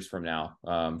 2 years from now,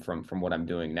 from what I'm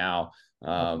doing now.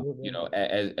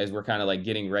 As we're kind of like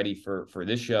getting ready for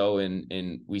this show,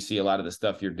 and we see a lot of the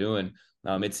stuff you're doing.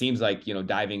 It seems like,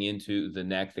 diving into the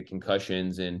neck, the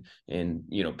concussions and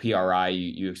PRI,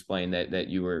 you explained that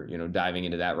you were, diving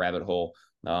into that rabbit hole.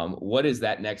 What is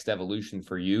that next evolution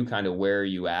for you? Kind of where are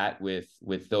you at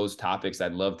with those topics?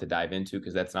 I'd love to dive into,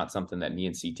 because that's not something that me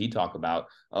and CT talk about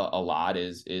a lot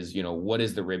is, what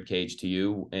is the rib cage to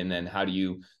you? And then how do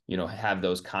you, have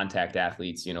those contact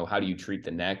athletes, how do you treat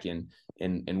the neck,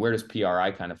 and where does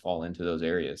PRI kind of fall into those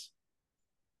areas?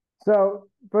 So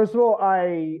first of all,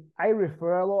 I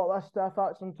refer a lot of that stuff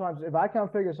out sometimes. If I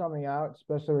can't figure something out,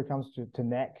 especially when it comes to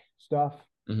neck stuff,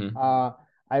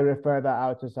 I refer that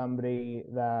out to somebody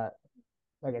that,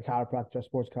 like a chiropractor,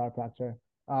 sports chiropractor.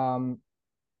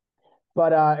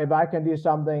 But if I can do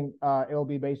something, it'll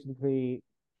be basically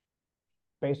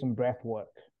based on breath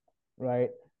work,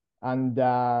 right? And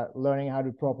learning how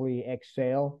to properly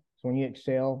exhale. So when you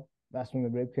exhale, that's when the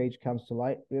rib cage comes to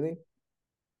light, really.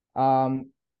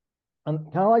 And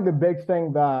kind of like the big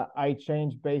thing that I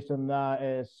changed based on that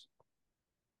is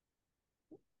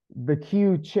the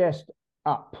cue chest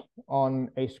up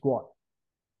on a squat.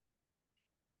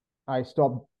 I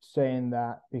stopped saying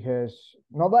that because,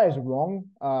 not that it's wrong,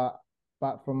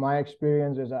 but from my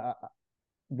experience is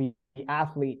the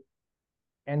athlete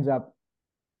ends up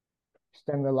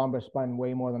extending the lumbar spine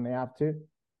way more than they have to.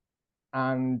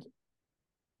 And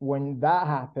when that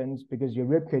happens, because your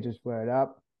rib cage is flared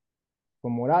up,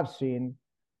 from what I've seen,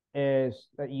 is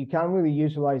that you can't really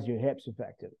utilize your hips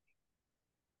effectively.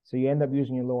 So you end up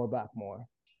using your lower back more.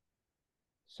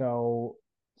 So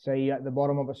say you're at the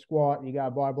bottom of a squat, you got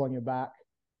a barbell on your back,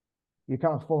 you're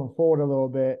kind of falling forward a little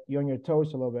bit, you're on your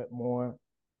toes a little bit more.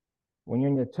 When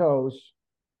you're on your toes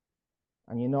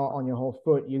and you're not on your whole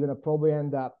foot, you're going to probably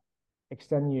end up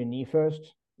extending your knee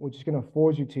first, which is going to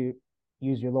force you to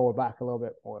use your lower back a little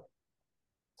bit more.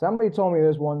 Somebody told me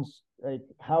this once, like,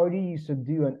 how do you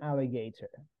subdue an alligator?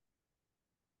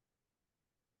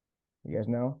 You guys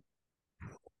know?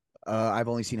 I've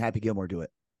only seen Happy Gilmore do it.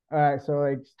 All right, so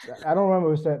like, I don't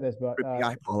remember who said this, but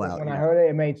when I heard it,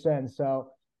 it made sense. So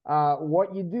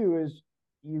what you do is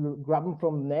you grab them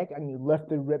from the neck and you lift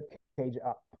the rib cage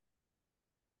up.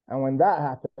 And when that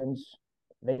happens,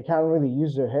 they can't really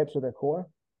use their hips or their core.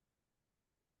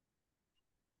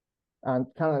 And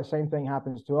kind of the same thing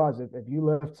happens to us. If you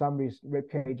lift somebody's rib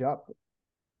cage up,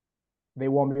 they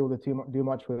won't be able to do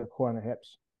much with their core and their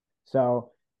hips.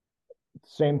 So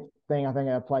same thing, I think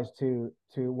it applies to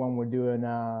when we're doing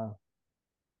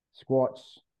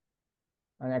squats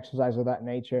and exercise of that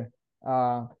nature.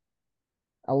 A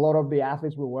lot of the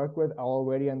athletes we work with are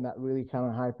already in that really kind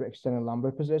of hyperextended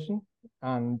lumbar position.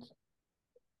 And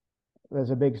there's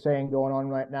a big saying going on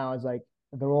right now is like,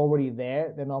 they're already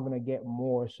there, they're not going to get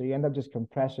more. So you end up just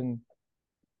compressing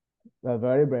the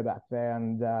vertebrae back there,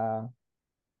 and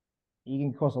you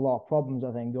can cause a lot of problems,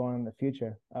 I think, going in the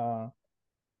future.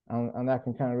 And that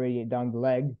can kind of radiate down the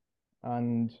leg.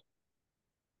 And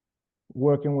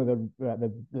working with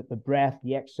the breath,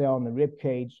 the exhale, and the rib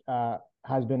cage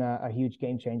has been a huge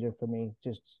game changer for me.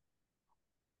 Just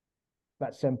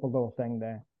that simple little thing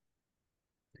there.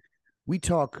 We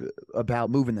talk about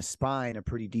moving the spine a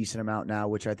pretty decent amount now,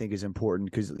 which I think is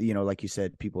important because, like you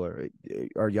said, people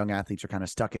our young athletes are kind of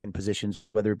stuck in positions,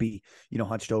 whether it be,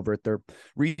 hunched over if they're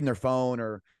reading their phone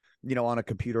or, on a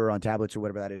computer or on tablets or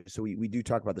whatever that is. So we do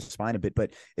talk about the spine a bit,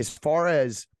 but as far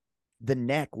as the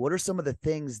neck, what are some of the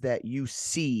things that you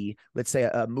see, let's say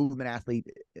a movement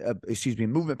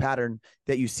pattern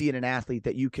that you see in an athlete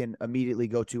that you can immediately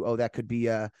go to, oh, that could be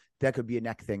a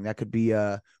neck thing. That could be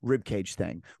a rib cage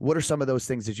thing. What are some of those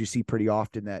things that you see pretty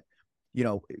often that,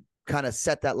 kind of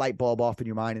set that light bulb off in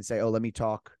your mind and say, oh, let me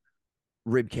talk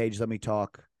rib cage. Let me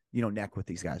talk, neck with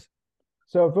these guys.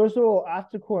 So first of all,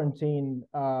 after quarantine,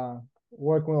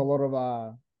 working with a lot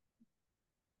of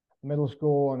middle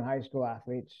school and high school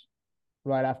athletes,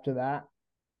 right after that,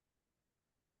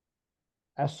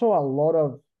 I saw a lot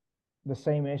of the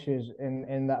same issues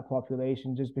in that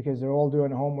population just because they're all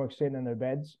doing homework sitting in their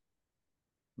beds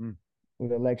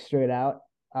with their legs straight out.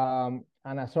 And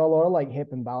I saw a lot of like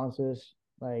hip imbalances,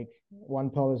 like one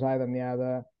pelvis higher than the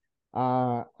other,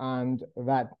 and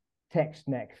that text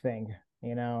neck thing,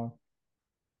 you know,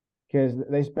 because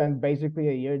they spend basically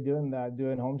a year doing that,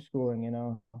 doing homeschooling, you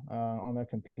know, on their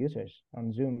computers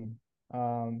on Zoom,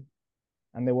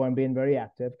 and they weren't being very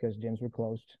active because gyms were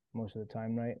closed most of the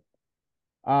time, right?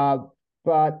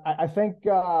 But I think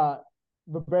the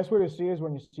best way to see is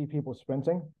when you see people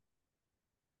sprinting.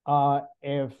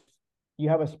 If you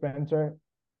have a sprinter,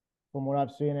 from what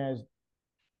I've seen, is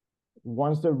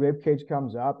once the rib cage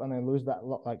comes up and they lose that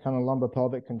like kind of lumbar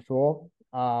pelvic control,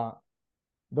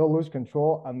 they'll lose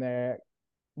control and they're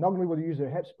not going to be able to use their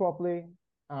hips properly,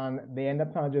 and they end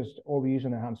up kind of just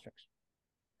overusing their hamstrings.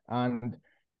 And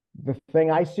the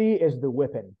thing I see is the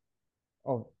whipping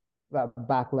of that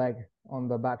back leg on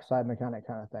the backside mechanic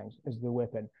kind of things is the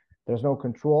whipping. There's no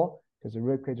control because the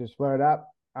rib cage is flared up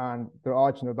and they're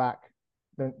arching their back.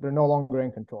 They're no longer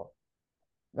in control.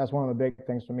 That's one of the big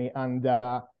things for me. And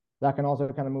that can also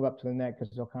kind of move up to the neck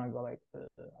because they'll kind of go like,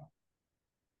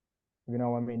 you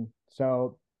know what I mean?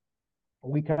 So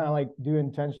we kind of like do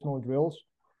intentional drills.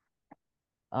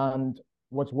 And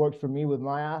what's worked for me with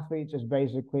my athletes is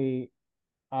basically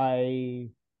I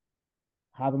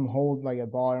have them hold like a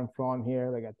bar in front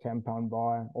here, like a 10-pound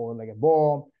bar or like a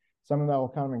ball, something that will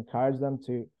kind of encourage them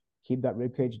to keep that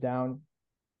rib cage down.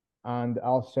 And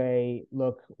I'll say,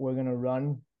 look, we're going to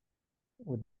run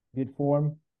with good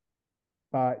form,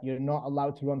 but you're not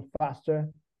allowed to run faster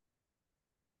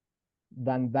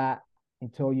than that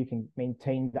until you can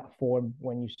maintain that form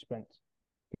when you sprint.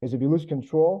 Because if you lose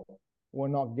control, we're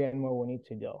not getting where we need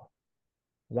to go.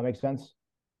 Does that make sense?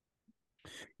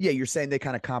 Yeah, you're saying they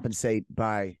kind of compensate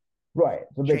by right.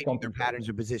 It's a big changing their patterns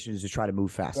or positions to try to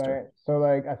move faster. Right. So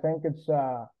like I think it's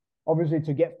obviously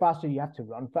to get faster you have to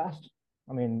run fast.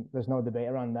 I mean, there's no debate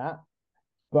around that.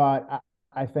 But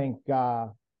I think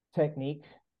technique,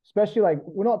 especially like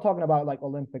we're not talking about like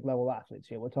Olympic level athletes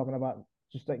here. We're talking about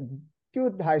just like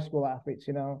good high school athletes,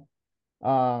 you know,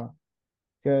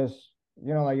 because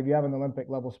you know, like if you have an Olympic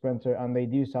level sprinter and they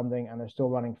do something and they're still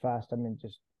running fast, I mean,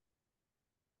 just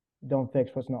don't fix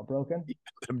what's not broken.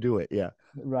 Let them do it, yeah.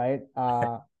 Right.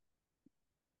 But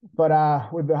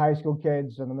with the high school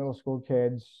kids and the middle school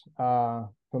kids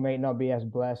who may not be as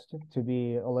blessed to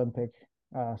be Olympic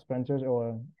sprinters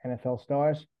or NFL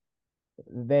stars,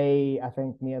 they I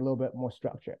think need a little bit more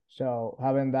structure. So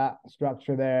having that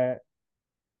structure there,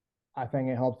 I think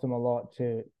it helps them a lot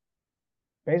to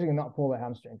basically not pull their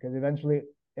hamstring, because eventually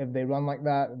if they run like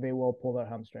that, they will pull their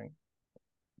hamstring.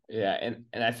 Yeah, and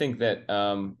I think that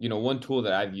you know, one tool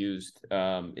that I've used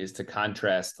is to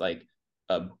contrast like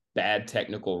a bad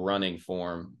technical running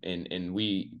form, and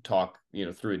we talk, you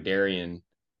know, through a Darian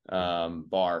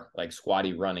bar, like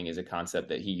squatty running is a concept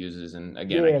that he uses, and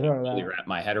again, I can't really wrap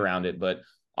my head around it, but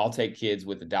I'll take kids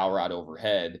with the dowel rod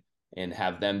overhead and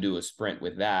have them do a sprint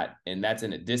with that, and that's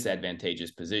in a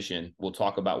disadvantageous position. We'll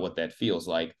talk about what that feels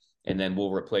like, and then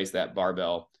we'll replace that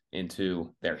barbell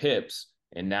into their hips,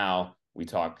 and now we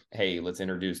talk, hey, let's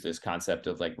introduce this concept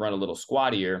of like run a little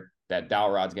squattier. That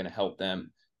dowel rod's going to help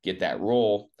them get that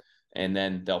roll. And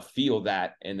then they'll feel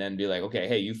that and then be like, okay,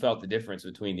 hey, you felt the difference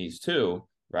between these two,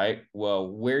 right? Well,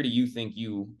 where do you think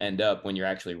you end up when you're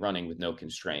actually running with no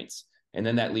constraints? And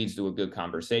then that leads to a good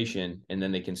conversation. And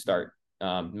then they can start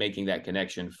making that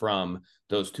connection from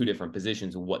those two different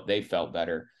positions of what they felt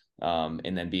better,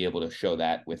 and then be able to show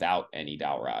that without any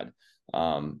dowel rod.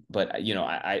 But you know,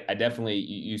 I definitely,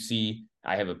 you see,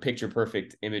 I have a picture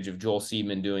perfect image of Joel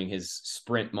Seedman doing his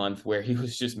sprint month where he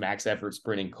was just max effort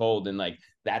sprinting cold. And like,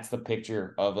 that's the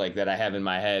picture of like that I have in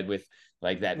my head with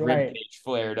like that rib cage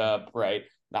flared up. Right.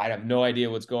 I have no idea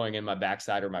what's going in my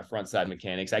backside or my front side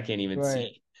mechanics. I can't even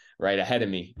see right ahead of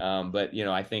me. But you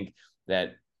know, I think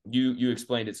that you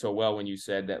explained it so well when you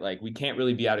said that like, we can't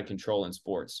really be out of control in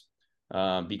sports,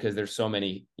 because there's so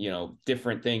many, you know,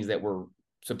 different things that we're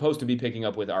supposed to be picking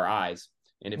up with our eyes.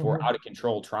 And if we're out of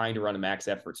control trying to run a max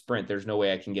effort sprint, there's no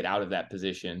way I can get out of that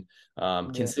position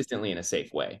consistently in a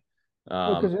safe way.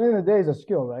 Because at the end of the day, it's a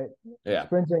skill, right? Yeah.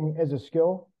 Sprinting is a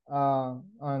skill,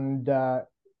 and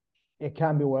it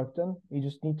can be worked on. You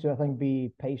just need to, I think,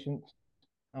 be patient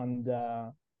and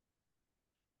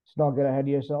just not get ahead of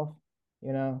yourself,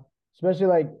 you know? Especially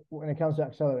like when it comes to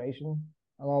acceleration,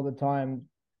 a lot of the time,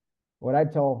 what I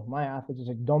tell my athletes is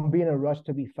like, don't be in a rush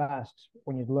to be fast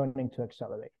when you're learning to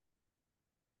accelerate,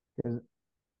 because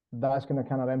that's going to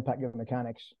kind of impact your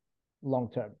mechanics long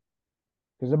term.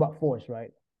 Because it's about force, right?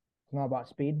 It's not about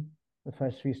speed, the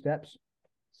first few steps.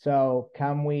 So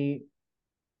can we,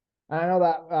 I know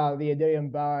that the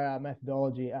Adirian bar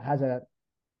methodology has a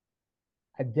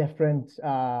different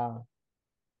kind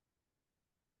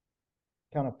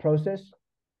of process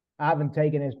I haven't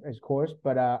taken his course,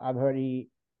 but I've heard he's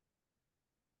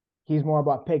more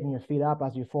about picking your feet up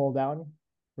as you fall down,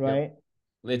 right?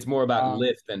 Yep. It's more about Um,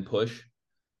 lift than push.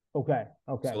 okay,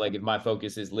 So okay, like if my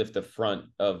focus is lift the front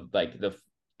of like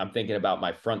I'm thinking about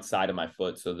my front side of my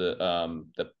foot. So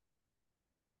the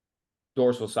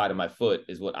dorsal side of my foot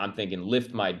is what I'm thinking.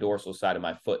 Lift my dorsal side of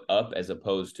my foot up as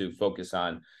opposed to focus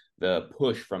on the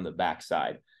push from the back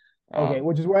side. okay,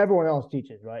 which is what everyone else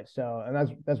teaches, right? So, and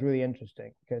that's really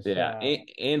interesting because Yeah,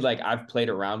 and like I've played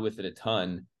around with it a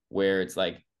ton, where it's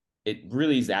like it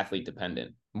really is athlete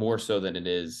dependent more so than it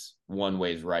is one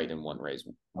way's right and one way's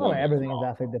everything is wrong.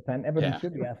 athlete dependent. Everything Yeah,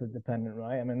 should be athlete dependent,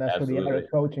 right? I mean, that's where the art absolutely.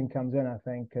 of coaching comes in, I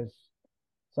think, because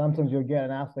sometimes you'll get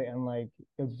an athlete and like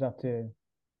you'll just have to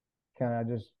kind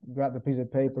of just grab the piece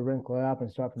of paper, wrinkle it up,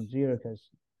 and start from zero because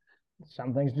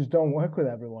some things just don't work with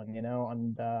everyone,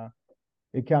 and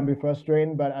it can be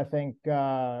frustrating. But I think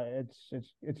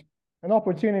it's an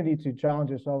opportunity to challenge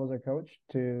yourself as a coach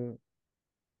to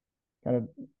kind of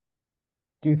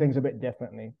do things a bit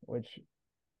differently. Which,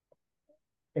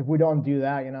 if we don't do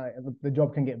that, the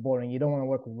job can get boring. You don't want to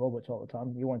work with robots all the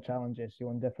time. You want challenges. You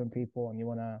want different people, and you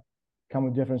want to come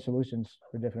with different solutions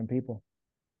for different people.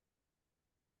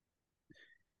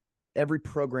 Every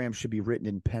program should be written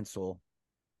in pencil.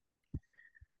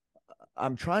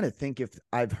 I'm trying to think if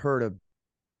I've heard a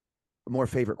more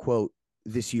favorite quote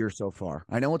this year so far.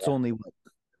 I know it's only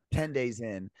 10 days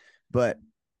in, but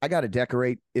I got to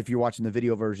decorate, if you're watching the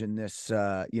video version, this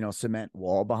cement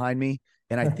wall behind me.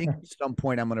 And I think at some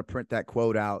point I'm going to print that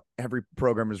quote out. Every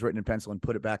program is written in pencil and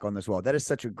put it back on this wall. That is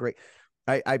such a great,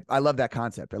 I love that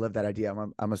concept. I love that idea.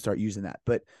 I'm going to start using that.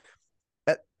 But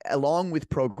along with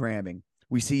programming,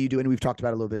 we see you doing, we've talked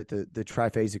about a little bit, the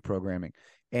triphasic programming.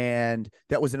 And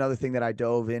that was another thing that I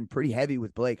dove in pretty heavy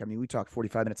with Blake. I mean, we talked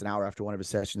 45 minutes an hour after one of his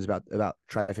sessions about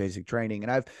triphasic training.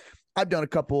 And I've done a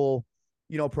couple,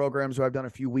 programs where I've done a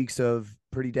few weeks of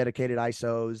pretty dedicated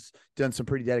ISOs, done some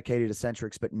pretty dedicated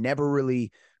eccentrics, but never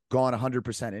really gone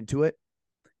 100% into it.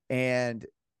 And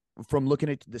from looking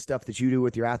at the stuff that you do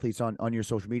with your athletes on your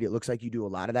social media, it looks like you do a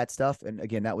lot of that stuff. And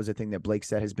again, that was a thing that Blake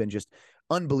said has been just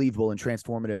unbelievable and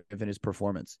transformative in his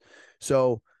performance.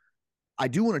 So I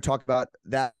do want to talk about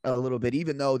that a little bit,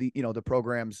 even though the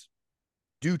programs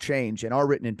do change and are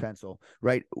written in pencil,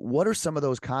 right? What are some of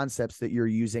those concepts that you're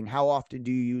using? How often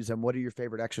do you use them? What are your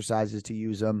favorite exercises to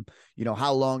use them?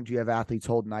 How long do you have athletes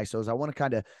holding ISOs? I want to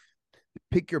kind of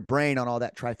pick your brain on all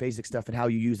that triphasic stuff and how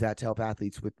you use that to help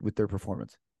athletes with their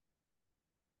performance.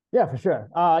 Yeah, for sure.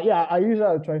 Yeah, I use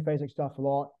triphasic stuff a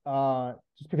lot,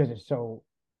 just because it's so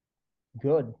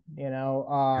good.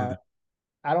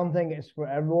 I don't think it's for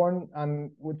everyone.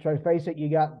 And with triphasic, you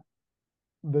got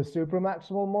the super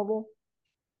maximal model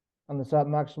and the sub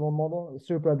maximal model. The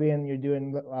super being you're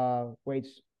doing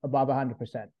weights above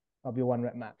 100% of your 1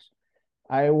 rep max.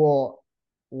 I will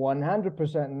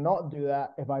 100% not do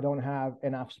that if I don't have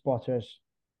enough spotters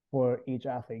for each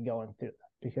athlete going through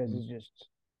that, because it's just,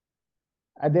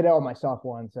 I did it all myself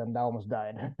once and I almost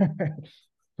died.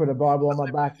 Put a barbell on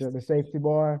my back, the safety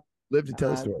bar. Live to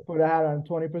tell the story. Put a hat on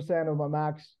 20% of my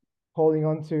max, holding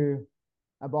onto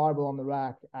a barbell on the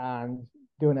rack and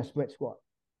doing a split squat.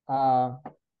 I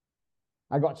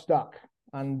got stuck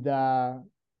and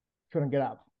couldn't get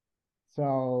up.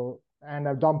 So, and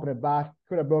I dumped it back.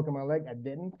 Could have broken my leg. I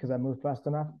didn't because I moved fast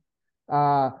enough.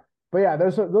 But yeah,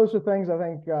 those are things I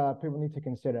think people need to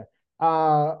consider.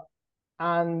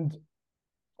 And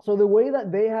so the way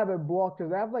that they have it blocked,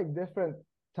 because they have like different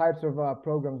types of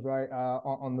programs, right?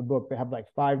 On the book, they have like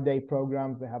 5-day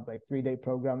programs, they have like 3-day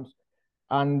programs,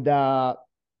 and I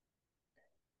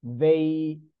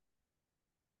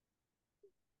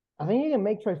think you can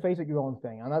make triphasic your own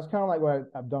thing, and that's kind of like what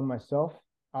I've done myself.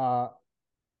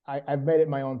 I've made it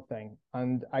my own thing,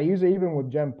 and I use it even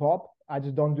with Gem Pop. I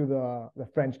just don't do the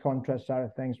French contrast side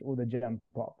of things with the Gem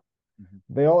Pop. Mm-hmm.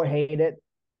 They all hate it,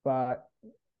 but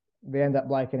they end up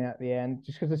liking it at the end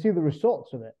just because they see the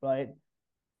results of it, right?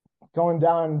 Going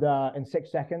down in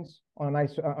 6 seconds on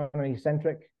an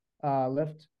eccentric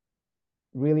lift,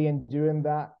 really enduring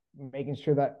that, making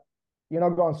sure that you're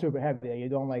not going super heavy. You're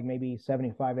doing like maybe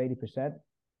 75, 80%.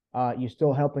 You're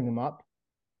still helping them up,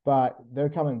 but they're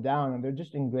coming down and they're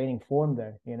just ingraining form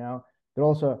there, They're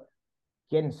also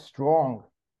getting strong.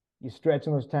 You're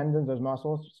stretching those tendons, those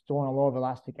muscles, storing a lot of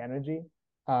elastic energy.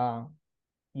 You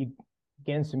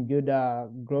getting some good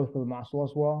growth of the muscle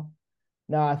as well.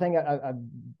 Now, I think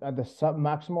at the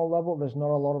sub-maximal level, there's not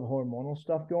a lot of hormonal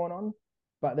stuff going on,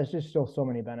 but there's just still so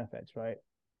many benefits, right?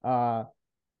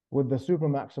 With the super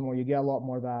maximal, you get a lot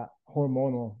more of that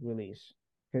hormonal release.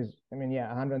 Because,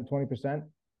 120%.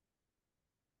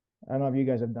 I don't know if you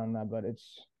guys have done that, but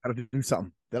it's That'll do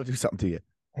something. That'll do something to you.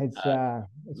 It's life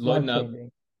Loading up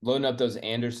changing. loading up those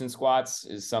Anderson squats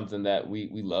is something that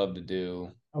we love to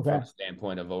do Okay. from a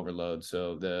standpoint of overload.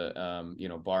 So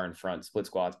the bar in front, split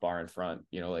squats, bar in front,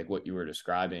 like what you were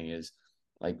describing is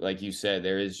like you said,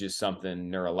 there is just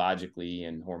something neurologically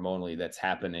and hormonally that's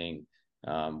happening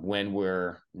when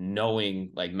we're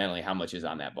knowing like mentally how much is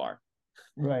on that bar.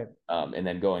 Right. And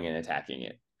then going and attacking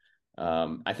it.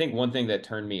 I think one thing that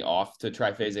turned me off to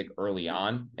triphasic early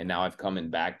on, and now I've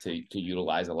coming back to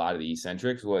utilize a lot of the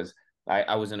eccentrics, was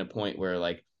I was in a point where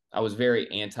like I was very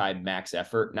anti max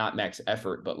effort, not max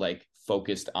effort, but like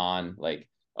focused on like,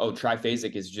 oh,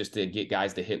 triphasic is just to get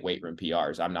guys to hit weight room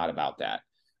PRs. I'm not about that.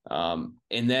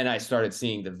 And then I started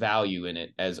seeing the value in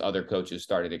it as other coaches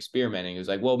started experimenting. It was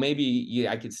like, well, maybe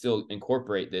I could still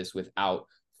incorporate this without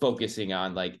focusing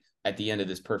on like at the end of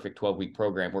this perfect 12-week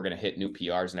program, we're going to hit new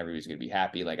PRs and everybody's going to be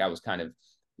happy. Like I was kind of,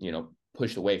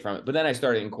 pushed away from it. But then I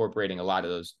started incorporating a lot of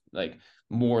those like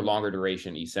more longer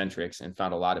duration eccentrics and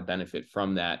found a lot of benefit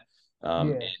from that.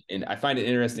 And I find it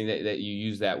interesting that you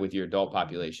use that with your adult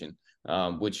population,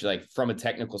 which like from a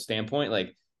technical standpoint,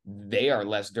 like they are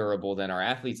less durable than our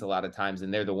athletes a lot of times.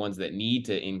 And they're the ones that need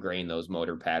to ingrain those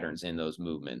motor patterns in those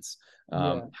movements.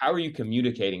 How are you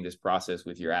communicating this process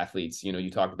with your athletes?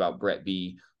 You talked about Brett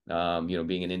B,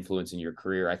 being an influence in your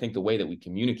career. I think the way that we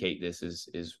communicate this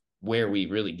is where we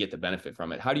really get the benefit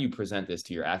from it. How do you present this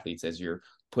to your athletes as you're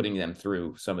putting them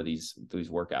through some of these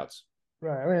workouts?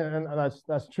 Right. I mean, and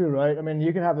that's true, right? I mean,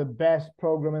 you can have the best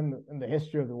program in the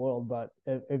history of the world, but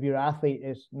if your athlete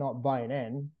is not buying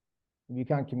in, if you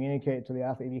can't communicate to the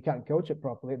athlete, if you can't coach it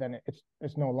properly, then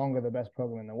it's no longer the best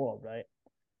program in the world, right?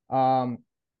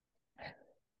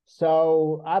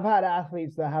 So I've had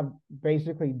athletes that have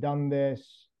basically done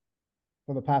this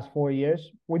for the past 4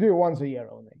 years. We do it once a year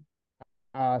only,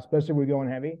 especially we're going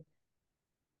heavy.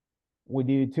 We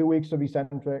do 2 weeks of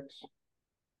eccentrics,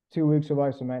 2 weeks of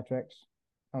isometrics,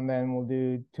 and then we'll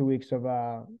do 2 weeks of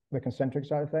the concentric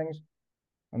side of things.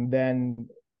 And then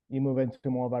you move into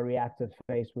more of a reactive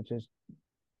phase, which is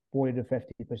 40 to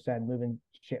 50% moving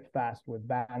shit fast with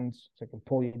bands, so it can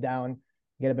pull you down,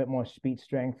 get a bit more speed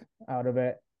strength out of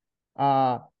it.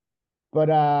 But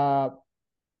I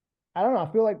don't know.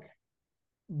 I feel like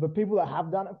the people that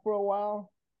have done it for a while,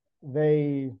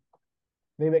 they've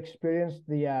experienced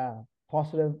the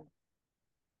positive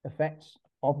effects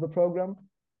of the program,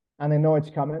 and they know it's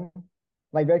coming.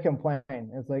 Like they complain,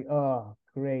 it's like, oh,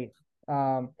 great.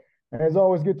 And it's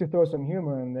always good to throw some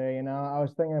humor in there. I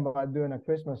was thinking about doing a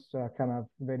Christmas kind of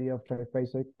video of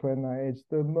Triphasic, putting it's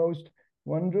the most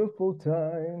wonderful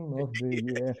time of the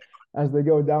year as they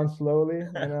go down slowly.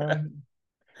 I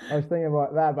was thinking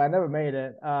about that, but I never made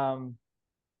it.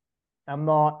 I'm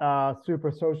not super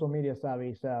social media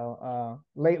savvy, so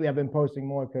lately I've been posting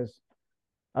more because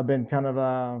I've been kind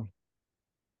of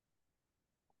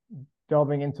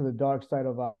delving into the dark side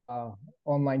of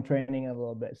online training a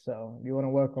little bit. So if you want to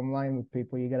work online with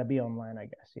people, you got to be online, I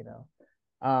guess,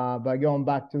 But going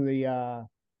back to the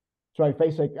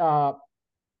Triphasic,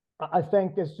 I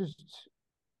think it's just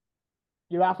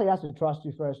your athlete has to trust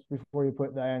you first before you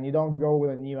put that in. You don't go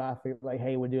with a new athlete like,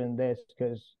 hey, we're doing this,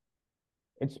 because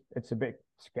it's a bit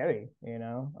scary,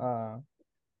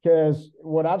 because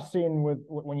what I've seen with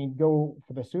when you go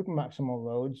for the super maximal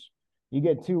loads, you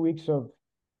get 2 weeks of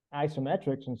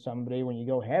isometrics in somebody. When you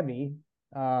go heavy,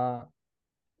 it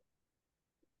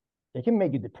can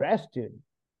make you depressed, dude.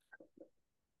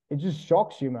 It just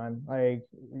shocks you, man. Like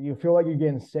you feel like you're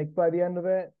getting sick by the end of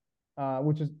it,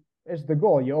 which is it's the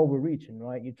goal. You're overreaching,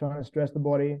 right? You're trying to stress the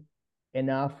body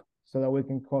enough so that we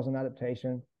can cause an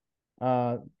adaptation.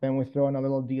 Then we throw in a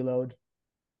little deload,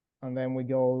 and then we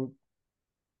go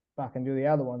back and do the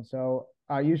other one. So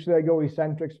usually I go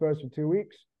eccentrics first for 2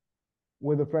 weeks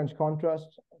with the French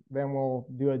contrast. Then we'll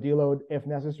do a deload if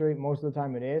necessary. Most of the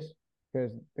time it is,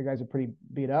 because the guys are pretty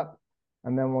beat up.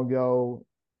 And then we'll go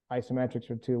isometrics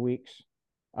for 2 weeks.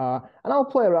 And I'll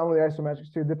play around with the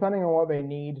isometrics too, depending on what they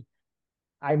need.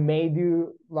 I may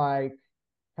do like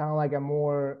kind of like a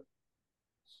more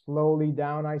slowly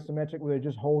down isometric where they're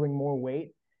just holding more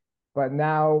weight. But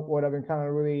now what I've been kind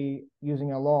of really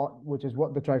using a lot, which is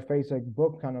what the Triphasic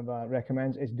book kind of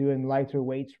recommends, is doing lighter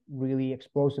weights really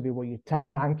explosively, where you're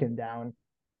tanking down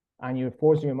and you're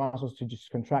forcing your muscles to just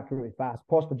contract really fast,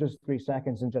 pause for just 3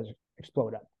 seconds and just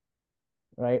explode up,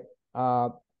 right?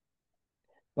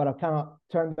 But I've kind of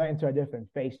turned that into a different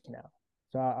phase now.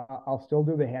 So I'll still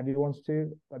do the heavy ones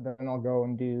too, but then I'll go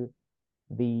and do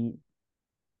the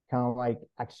kind of like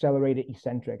accelerated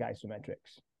eccentric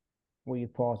isometrics, where you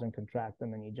pause and contract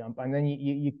and then you jump. And then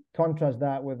you contrast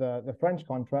that with the French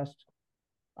contrast,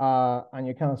 And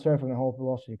you're kind of surfing the whole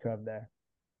velocity curve there.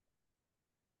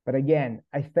 But again,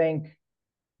 I think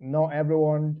not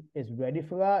everyone is ready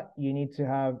for that. You need to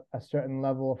have a certain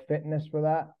level of fitness for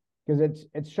that, because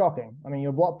it's shocking. I mean,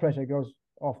 your blood pressure goes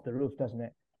off the roof, doesn't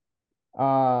it?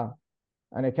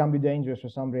 And it can be dangerous for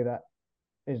somebody that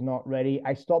is not ready.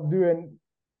 I stopped doing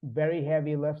very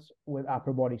heavy lifts with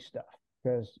upper body stuff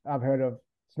because I've heard of,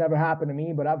 it's never happened to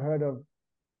me, but I've heard of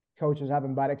coaches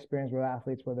having bad experience with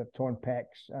athletes where they've torn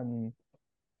pecs, and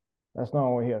that's not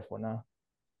what we're here for now.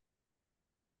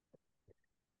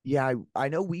 Yeah, I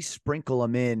know we sprinkle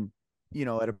them in,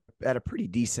 at a pretty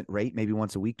decent rate, maybe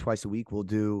once a week, twice a week. We'll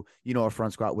do, a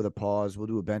front squat with a pause. We'll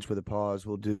do a bench with a pause.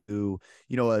 We'll do,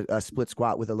 a split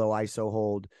squat with a low ISO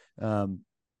hold.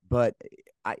 But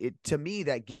to me,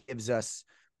 that gives us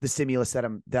the stimulus that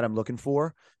I'm looking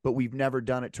for. But we've never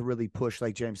done it to really push,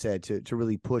 like James said, to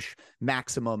really push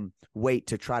maximum weight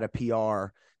to try to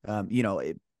PR.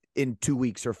 In 2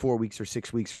 weeks or 4 weeks or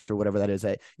 6 weeks or whatever that is.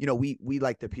 We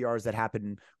like the PRs that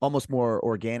happen almost more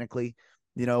organically,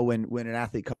 when an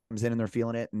athlete comes in and they're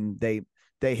feeling it and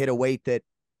they hit a weight that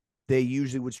they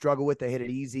usually would struggle with, they hit it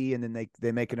easy, and then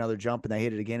they make another jump and they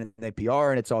hit it again and they PR,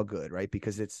 and it's all good, right?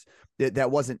 Because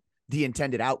that wasn't the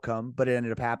intended outcome, but it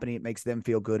ended up happening. It makes them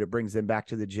feel good. It brings them back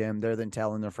to the gym. They're then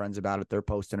telling their friends about it. They're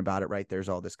posting about it, right? There's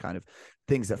all this kind of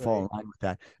things that fall in line with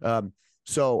that.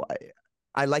 So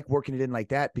I like working it in like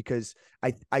that, because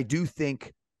I do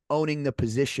think owning the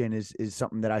position is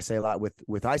something that I say a lot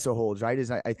with ISO holds, right?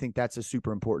 I think that's a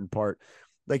super important part.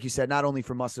 Like you said, not only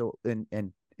for muscle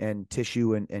and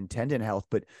tissue and tendon health,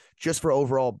 but just for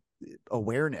overall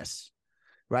awareness,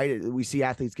 right? We see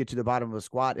athletes get to the bottom of a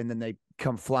squat and then they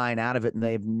come flying out of it and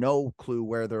they have no clue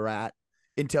where they're at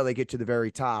until they get to the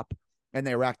very top and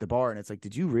they rack the bar. And it's like,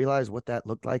 did you realize what that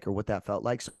looked like or what that felt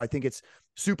like? So I think it's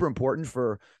super important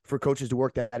for coaches to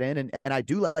work that in. And I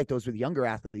do like those with younger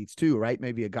athletes too, right?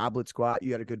 Maybe a goblet squat.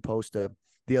 You had a good post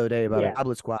the other day about a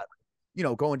goblet squat,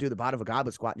 going to the bottom of a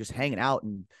goblet squat, and just hanging out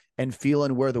and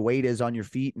feeling where the weight is on your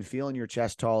feet and feeling your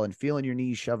chest tall and feeling your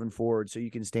knees shoving forward so you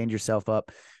can stand yourself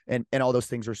up. And all those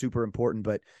things are super important.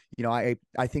 But, I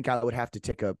think I would have to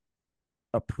take a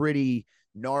pretty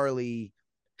gnarly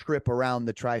trip around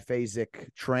the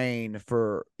triphasic train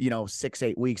for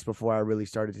 6-8 weeks before I really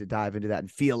started to dive into that and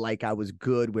feel like I was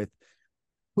good with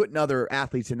putting other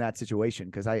athletes in that situation,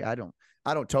 because I don't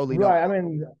totally know. Right. I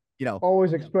mean,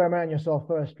 always experiment yourself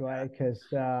first, right? Because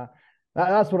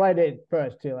that's what I did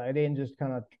first too. Like, I didn't just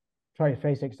kind of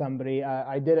triphasic somebody.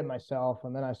 I did it myself,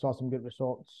 and then I saw some good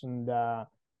results, and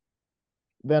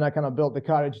then I kind of built the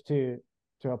courage to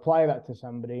apply that to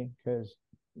somebody, because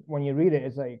when you read it,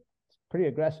 it's like, pretty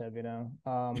aggressive,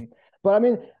 but I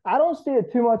mean, I don't see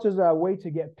it too much as a way to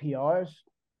get PRs.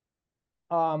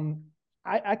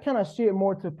 I kind of see it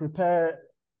more to prepare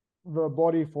the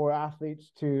body for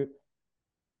athletes to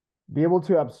be able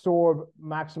to absorb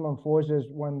maximum forces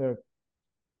when they're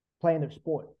playing their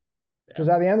sport. Because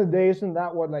at the end of the day, isn't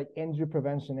that what like injury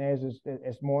prevention is?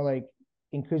 It's more like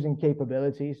increasing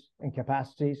capabilities and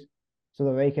capacities so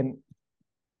that they can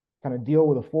kind of deal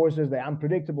with the forces, the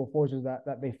unpredictable forces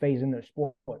that they face in their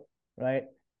sport, right?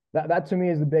 That to me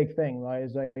is the big thing, right?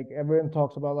 Is like everyone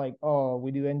talks about like, oh, we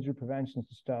do injury prevention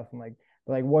stuff, and like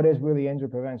what is really injury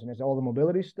prevention? It's all the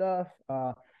mobility stuff.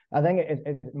 I think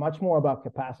it's much more about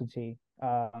capacity,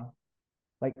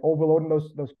 like overloading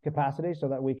those capacities so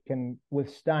that we can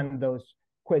withstand those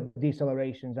quick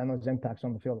decelerations and those impacts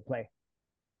on the field of play.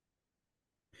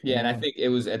 Yeah, and I think it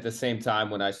was at the same time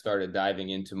when I started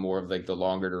diving into more of like the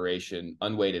longer duration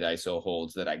unweighted ISO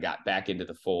holds that I got back into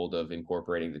the fold of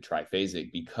incorporating the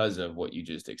triphasic because of what you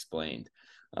just explained.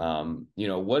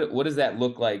 What does that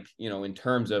look like, in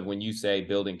terms of when you say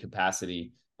building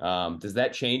capacity? Does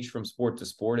that change from sport to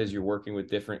sport as you're working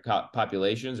with different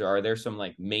populations, or are there some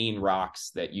like main rocks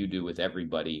that you do with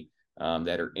everybody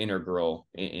that are integral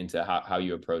into how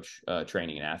you approach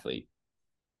training an athlete?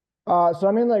 So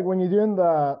I mean, like when you're doing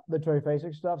the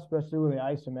triphasic stuff, especially with the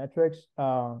isometrics,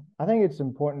 I think it's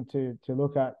important to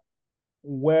look at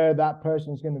where that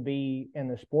person's going to be in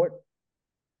the sport,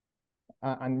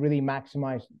 and really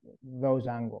maximize those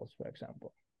angles. For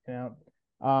example,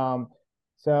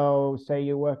 so say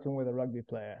you're working with a rugby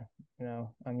player,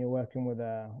 and you're working with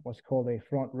what's called a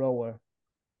front rower,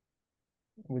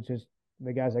 which is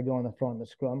the guys that go on the front of the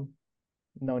scrum,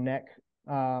 no neck.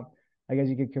 I guess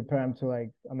you could compare them to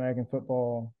like American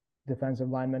football defensive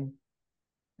linemen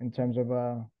in terms of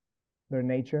their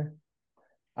nature.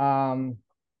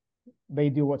 They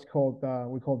do what's called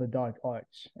we call the dark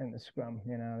arts in the scrum.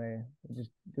 They just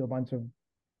do a bunch of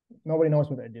nobody knows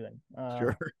what they're doing.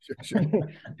 Sure, sure.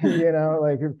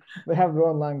 Like they have their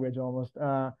own language almost.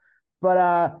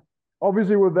 But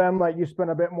obviously with them, like you spend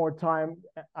a bit more time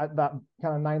at that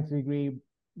kind of 90-degree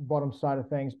bottom side of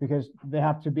things because they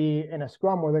have to be in a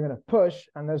scrum where they're going to push,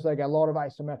 and there's like a lot of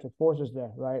isometric forces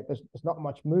there, right? There's not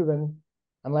much moving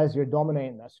unless you're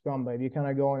dominating that scrum. But if you're kind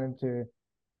of going into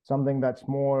something that's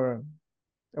more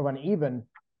of an even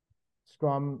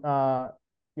scrum,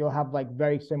 you'll have like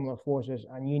very similar forces,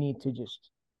 and you need to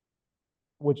just,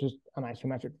 which is an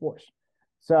isometric force.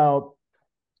 So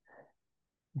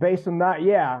based on that,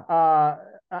 yeah.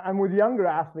 And with younger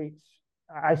athletes,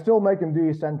 I still make them do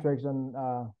eccentrics and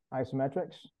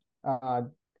isometrics.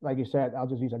 Like you said, I'll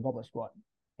just use a goblet squat,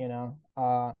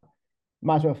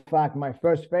 Matter of fact, my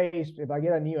first phase, if I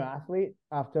get a new athlete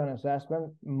after an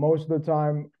assessment, most of the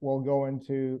time we'll go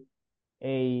into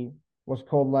what's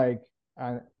called like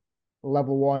a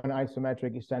level 1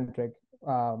 isometric eccentric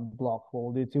block.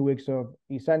 We'll do 2 weeks of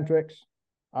eccentrics.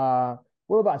 We're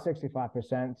about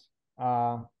 65%.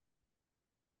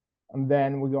 And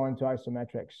then we go into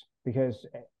isometrics because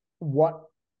what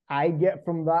I get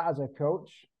from that as a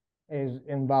coach is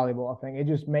invaluable. I think it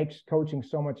just makes coaching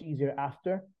so much easier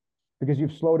after, because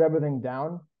you've slowed everything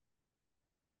down.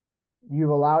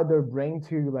 You've allowed their brain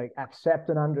to like accept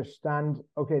and understand,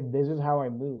 okay, this is how I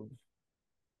move.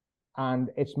 And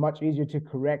it's much easier to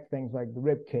correct things like the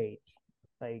rib cage,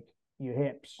 like your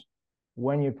hips,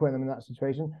 when you're putting them in that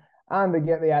situation. And they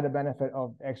get the added benefit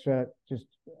of extra just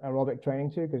aerobic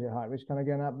training too, because your heart rate's kind of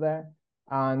getting up there.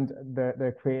 And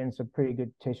they're creating some pretty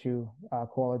good tissue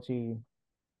quality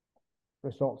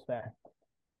results there.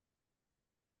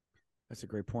 That's a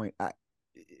great point.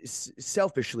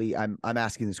 Selfishly, I'm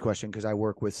asking this question because I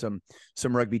work with some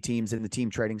rugby teams in the team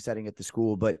training setting at the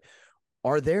school. But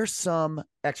are there some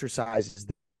exercises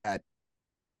that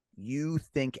you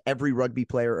think every rugby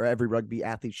player or every rugby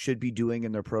athlete should be doing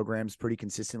in their programs pretty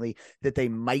consistently that they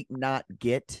might not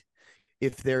get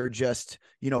if they're just,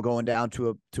 going down to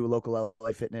a local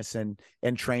LA Fitness and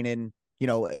training,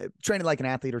 training like an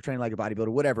athlete or training like a bodybuilder,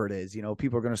 whatever it is?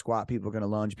 People are going to squat, people are going to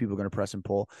lunge, people are going to press and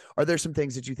pull. Are there some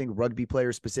things that you think rugby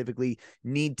players specifically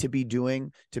need to be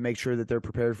doing to make sure that they're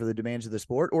prepared for the demands of the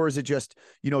sport? Or is it just,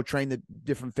 train the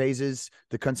different phases,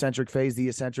 the concentric phase, the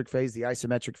eccentric phase, the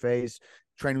isometric phase,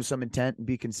 train with some intent and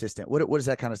be consistent? What does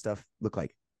that kind of stuff look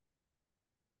like?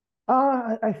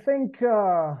 I think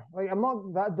like I'm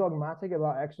not that dogmatic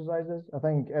about exercises. I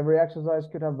think every exercise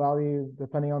could have value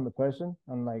depending on the person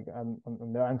and like and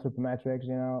their anthropometrics.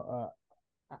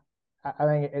 I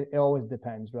think it always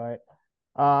depends, right?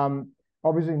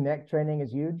 Obviously, neck training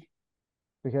is huge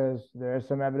because there is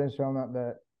some evidence showing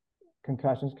that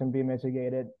concussions can be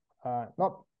mitigated,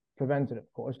 not prevented,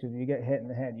 of course, because if you get hit in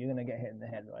the head, you're gonna get hit in the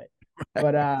head, right?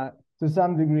 But to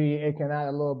some degree, it can add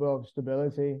a little bit of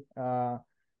stability.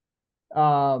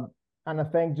 And I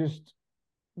think just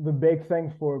the big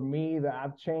thing for me that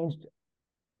I've changed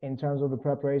in terms of the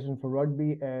preparation for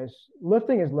rugby is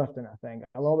lifting. I think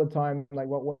a lot of the time, like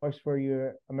what works for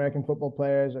your American football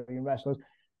players or your wrestlers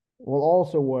will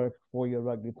also work for your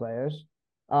rugby players.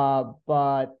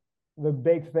 But the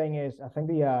big thing is, I think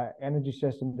the energy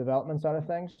system development side of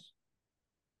things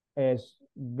is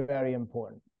very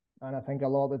important. And I think a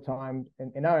lot of the time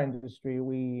in our industry,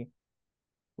 we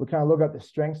kind of look at the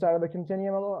strength side of the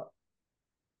continuum a lot,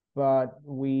 but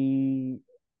we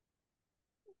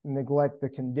neglect the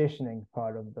conditioning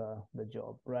part of the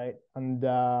job, right? And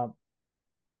I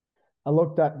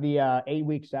looked at the 8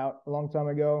 weeks out a long time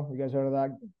ago. You guys heard of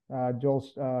that?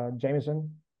 Joel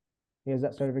Jameson. He has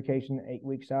that certification 8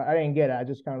 weeks out. I didn't get it. I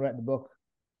just kind of read the book.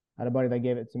 I had a buddy that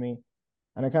gave it to me.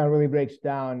 And it kind of really breaks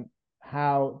down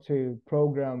how to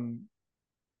program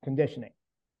conditioning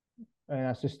in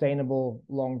a sustainable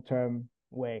long-term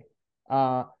way.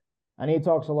 And he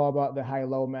talks a lot about the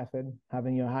high-low method,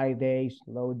 having your high days,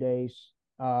 low days.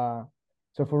 So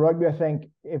for rugby, I think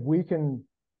if we can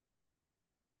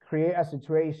create a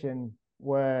situation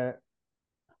where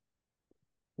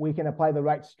we can apply the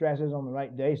right stresses on the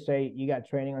right day, say you got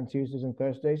training on Tuesdays and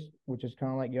Thursdays, which is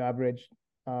kind of like your average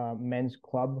men's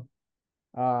club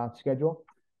schedule.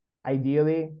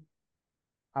 Ideally,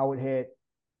 I would hit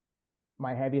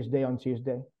my heaviest day on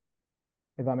Tuesday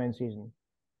if I'm in season,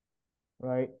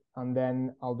 right? And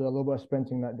then I'll do a little bit of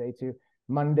sprinting that day too.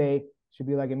 Monday should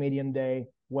be like a medium day.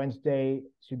 Wednesday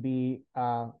should be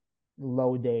a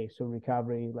low day, so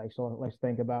recovery. So let's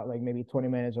think about like maybe 20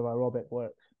 minutes of aerobic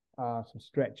work, some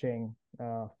stretching,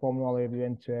 foam roller if you're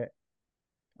into it.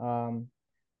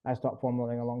 I stopped foam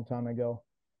rolling a long time ago.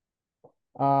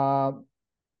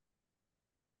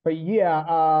 But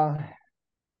yeah,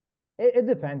 it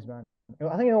depends, man.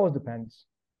 I think it always depends.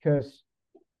 because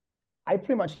I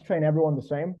pretty much train everyone the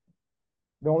same.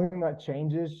 The only thing that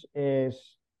changes is,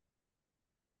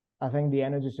 I think, the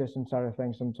energy system side of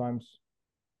things sometimes,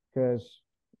 because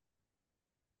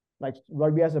like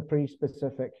rugby has a pretty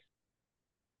specific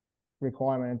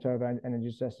requirement in terms of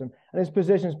energy system, and it's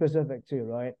position specific too,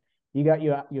 right? You got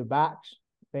your backs;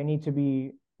 they need to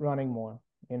be running more,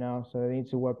 so they need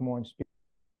to work more in speed.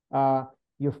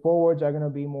 Your forwards are going to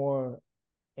be more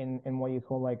in what you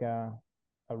call like a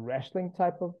wrestling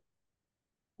type of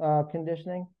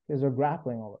conditioning, because they're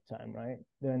grappling all the time, right?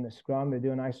 They're in the scrum, they're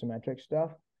doing isometric stuff.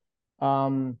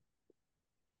 So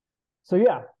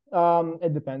yeah,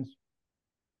 it depends.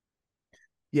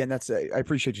 Yeah, and I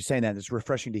appreciate you saying that. It's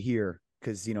refreshing to hear,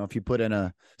 because if you put in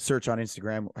a search on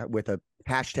Instagram with a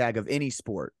hashtag of any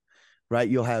sport, right,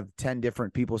 you'll have 10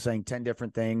 different people saying 10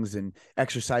 different things, and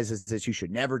exercises that you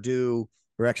should never do,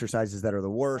 or exercises that are the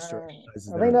worst. I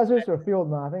think that's just our field,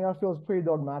 man. I think our field's pretty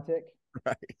dogmatic.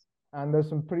 Right. And there's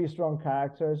some pretty strong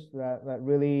characters that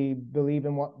really believe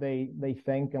in what they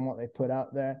think and what they put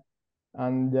out there.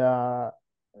 And a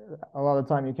lot of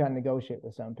the time you can't negotiate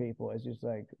with some people. It's just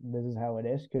like, this is how it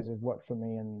is because it's worked for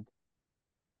me. And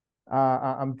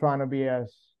I'm trying to be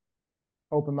as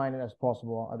open-minded as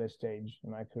possible at this stage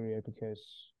in my career, because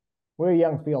we're a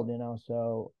young field,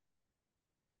 so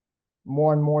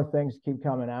more and more things keep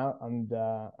coming out. And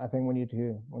I think we need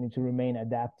to remain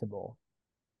adaptable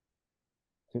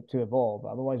to evolve.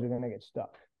 Otherwise, we're going to get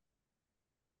stuck.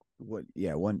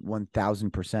 Yeah,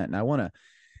 1,000%. And I want to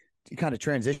kind of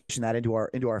transition that into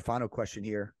our final question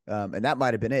here, and that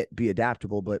might have been it. Be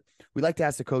adaptable, but we like to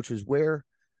ask the coaches where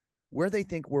they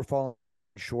think we're falling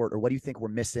short, or what do you think we're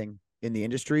missing in the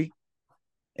industry.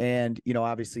 And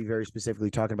obviously, very specifically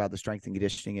talking about the strength and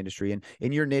conditioning industry, and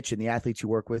in your niche, and the athletes you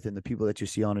work with, and the people that you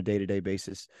see on a day-to-day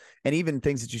basis, and even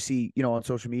things that you see on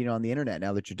social media, on the internet,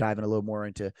 now that you're diving a little more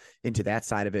into that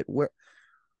side of it. What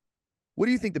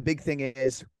do you think the big thing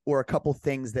is, or a couple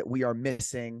things that we are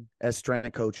missing as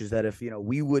strength coaches, that if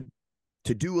we would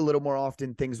to do a little more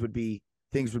often, things would be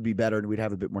better, and we'd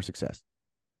have a bit more success?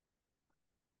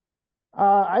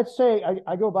 I'd say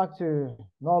I go back to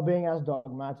not being as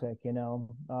dogmatic.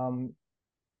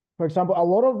 For example, a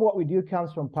lot of what we do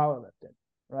comes from powerlifting,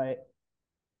 right?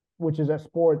 Which is a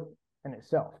sport in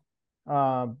itself.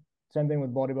 Same thing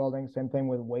with bodybuilding, same thing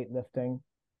with weightlifting.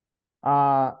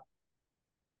 I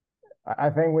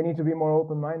think we need to be more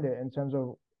open-minded in terms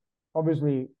of,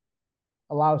 obviously,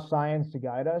 allow science to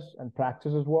guide us and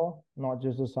practice as well. Not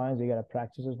just the science, you got to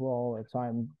practice as well all the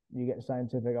time. You get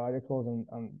scientific articles, and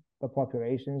the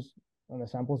populations and the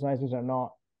sample sizes are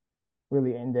not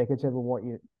really indicative of what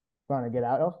you're trying to get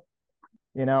out of.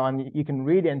 And you can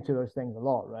read into those things a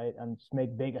lot, right? And just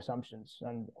make big assumptions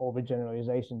and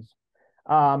overgeneralizations.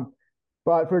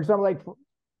 But for example, like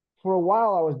for a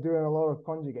while, I was doing a lot of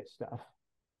conjugate stuff,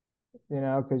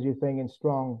 because you're thinking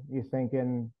strong, you're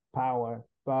thinking power.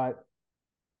 But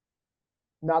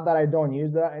not that I don't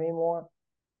use that anymore.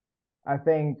 I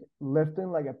think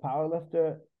lifting like a power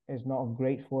lifter is not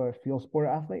great for field sport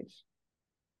athletes,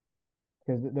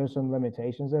 because there's some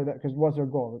limitations there. Because what's their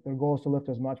goal? Their goal is to lift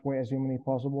as much weight as humanly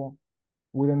possible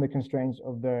within the constraints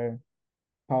of their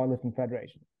powerlifting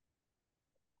federation,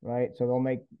 right? So they'll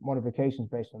make modifications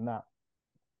based on that.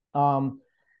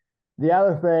 The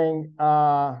other thing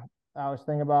I was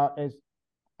thinking about is,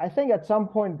 I think at some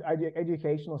point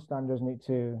educational standards need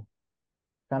to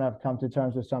kind of come to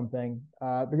terms with something,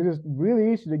 because it's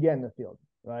really easy to get in the field,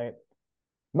 right?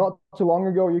 Not too long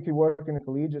ago, you could work in a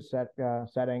collegiate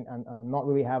setting and not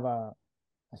really have a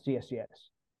CSCS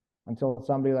until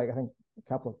somebody, like I think a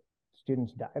couple of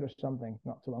students died or something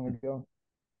not too long ago,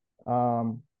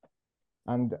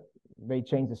 and they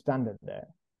changed the standard there.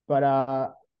 But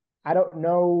I don't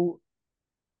know.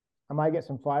 I might get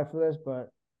some fire for this,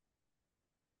 but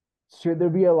should there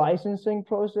be a licensing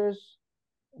process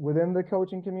within the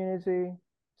coaching community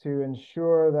to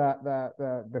ensure that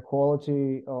the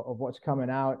quality of what's coming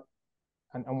out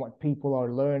and what people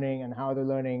are learning and how they're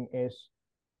learning is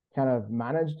kind of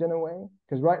managed in a way?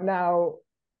 Because right now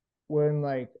we're in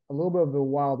like a little bit of the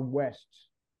Wild West,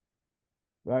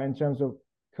 right? In terms of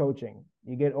coaching,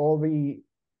 you get all the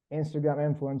Instagram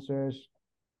influencers,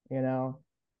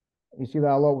 you see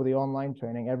that a lot with the online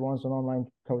training. Everyone's an online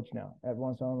coach now.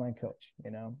 Everyone's an online coach,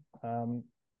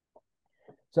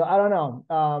 So I don't know.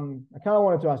 I kind of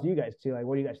wanted to ask you guys too, like,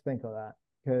 what do you guys think of that?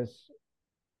 Because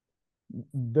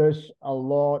there's a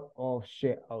lot of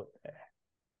shit out there.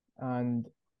 And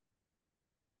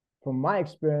from my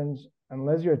experience,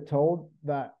 unless you're told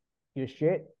that you're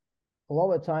shit, a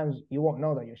lot of the times you won't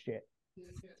know that you're shit.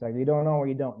 It's like you don't know what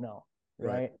you don't know,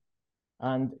 right?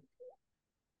 And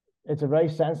it's a very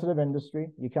sensitive industry.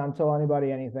 You can't tell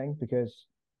anybody anything because,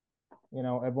 you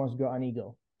know, everyone's got an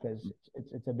ego because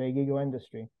it's a big ego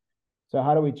industry. So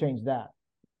how do we change that?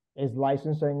 Is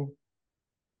licensing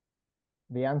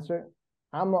the answer?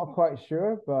 I'm not quite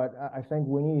sure, but I think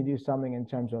we need to do something in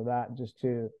terms of that just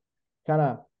to kind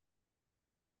of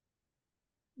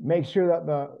make sure that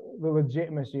the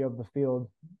legitimacy of the field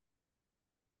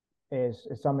is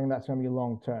something that's going to be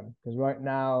long term. Because right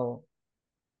now,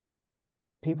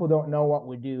 people don't know what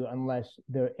we do unless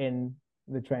they're in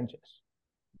the trenches.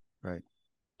 Right.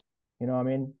 You know what I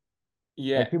mean?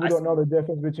 Yeah. Like people don't know the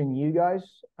difference between you guys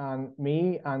and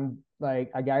me and like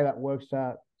a guy that works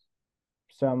at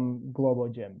some global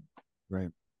gym. Right.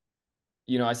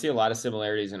 You know, I see a lot of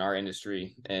similarities in our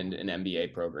industry and an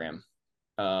MBA program.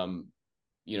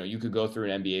 You know, you could go through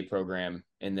an MBA program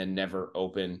and then never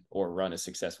open or run a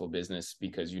successful business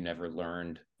because you never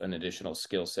learned an additional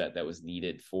skill set that was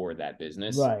needed for that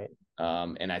business. Right.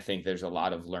 And I think there's a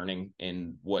lot of learning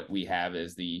in what we have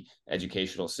as the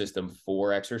educational system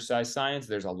for exercise science.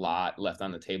 There's a lot left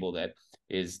on the table that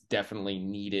is definitely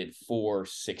needed for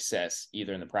success,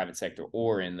 either in the private sector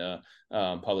or in the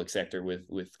public sector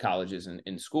with colleges and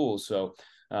in schools. So,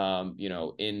 you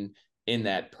know, in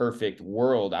that perfect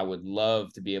world, I would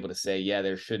love to be able to say, yeah,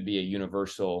 there should be a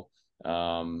universal,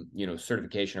 you know,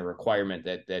 certification or requirement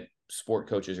that sport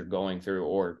coaches are going through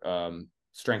or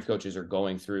strength coaches are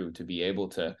going through to be able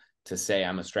to say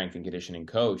I'm a strength and conditioning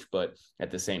coach. But at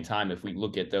the same time, if we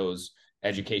look at those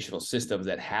educational systems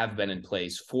that have been in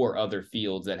place for other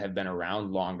fields that have been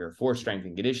around longer for strength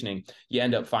and conditioning, you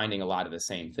end up finding a lot of the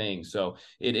same things. So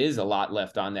it is a lot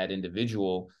left on that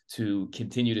individual to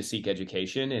continue to seek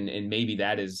education. And maybe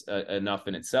that is enough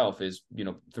in itself. Is, you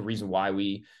know, the reason why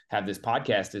we have this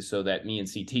podcast is so that me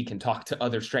and CT can talk to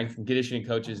other strength and conditioning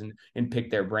coaches and pick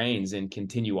their brains and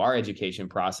continue our education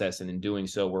process. And in doing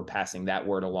so, we're passing that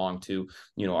word along to,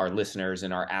 you know, our listeners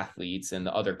and our athletes and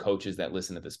the other coaches that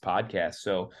listen to this podcast.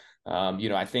 So, you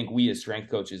know, I think we as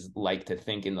strength coaches like to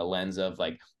think in the lens of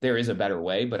like, there is a better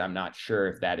way, but I'm not sure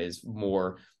if that is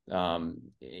more,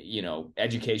 you know,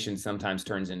 education sometimes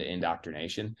turns into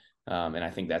indoctrination. And I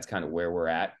think that's kind of where we're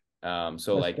at. So that's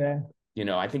like, fair. You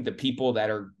know, I think the people that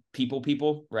are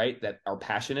people, right, that are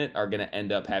passionate are going to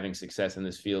end up having success in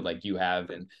this field like you have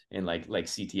and like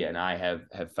CT and I have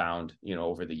found, you know,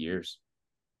 over the years.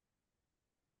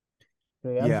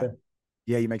 Yeah.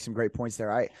 Yeah, you make some great points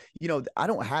there. You know, I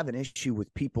don't have an issue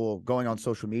with people going on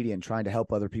social media and trying to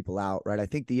help other people out, right? I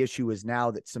think the issue is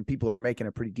now that some people are making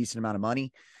a pretty decent amount of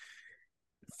money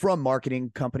from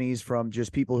marketing companies, from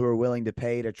just people who are willing to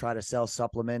pay to try to sell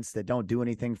supplements that don't do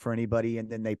anything for anybody. And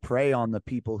then they prey on the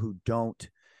people who don't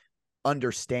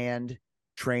understand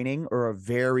training or are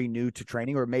very new to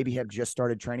training, or maybe have just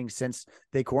started training since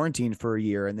they quarantined for a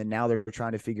year. And then now they're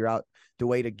trying to figure out the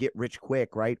way to get rich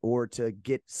quick, right? Or to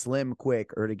get slim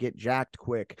quick or to get jacked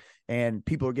quick. And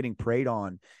people are getting preyed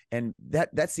on. And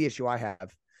that's the issue I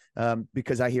have.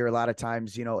 Because I hear a lot of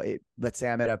times, you know, let's say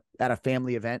I'm at a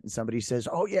family event and somebody says,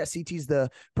 oh yeah, CT's the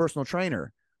personal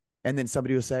trainer. And then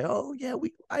somebody will say, oh yeah,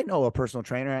 I know a personal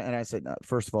trainer. And I said, no,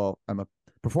 first of all, I'm a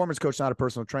performance coach, not a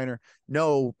personal trainer.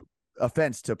 No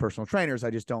offense to personal trainers. I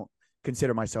just don't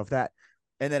consider myself that.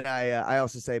 And then I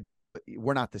also say,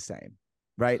 we're not the same.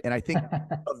 Right. And I think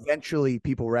eventually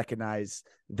people recognize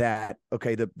that,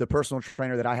 okay, the personal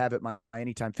trainer that I have at my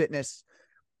Anytime Fitness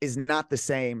is not the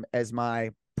same as my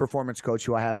performance coach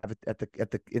who I have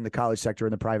in the college sector,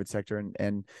 in the private sector.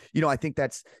 And, you know, I think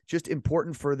that's just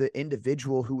important for the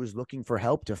individual who is looking for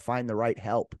help to find the right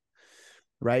help.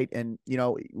 Right. And, you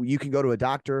know, you can go to a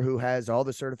doctor who has all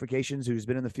the certifications, who's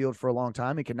been in the field for a long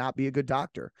time and cannot be a good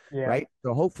doctor. Yeah. Right.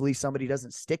 So hopefully somebody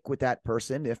doesn't stick with that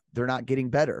person if they're not getting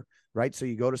better. Right. So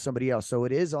you go to somebody else. So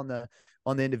it is on the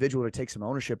individual to take some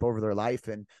ownership over their life.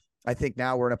 And I think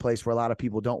now we're in a place where a lot of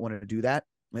people don't want to do that.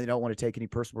 They don't want to take any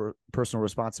personal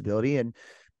responsibility. And,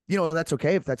 you know, that's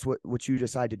okay if that's what you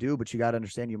decide to do, but you got to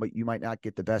understand you might not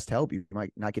get the best help. You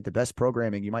might not get the best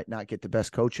programming. You might not get the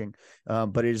best coaching.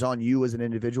 But it is on you as an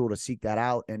individual to seek that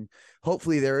out. And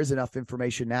hopefully there is enough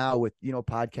information now with, you know,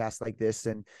 podcasts like this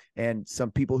and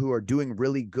some people who are doing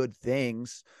really good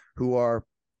things who are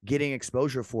getting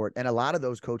exposure for it. And a lot of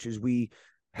those coaches we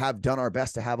have done our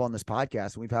best to have on this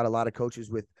podcast. And we've had a lot of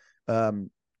coaches with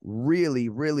really,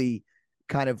 really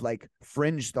kind of like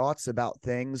fringe thoughts about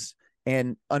things.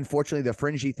 And unfortunately, the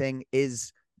fringy thing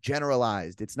is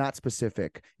generalized. It's not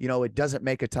specific. You know, it doesn't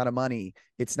make a ton of money.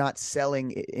 It's not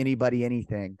selling anybody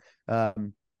anything.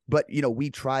 But, you know, we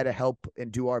try to help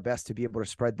and do our best to be able to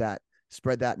spread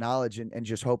that knowledge and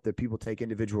just hope that people take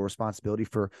individual responsibility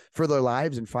for their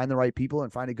lives and find the right people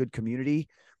and find a good community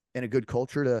and a good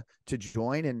culture to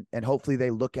join. And hopefully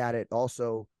they look at it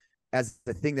also as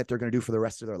the thing that they're going to do for the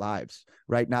rest of their lives,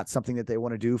 right? Not something that they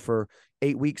want to do for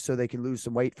 8 weeks so they can lose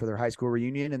some weight for their high school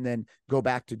reunion and then go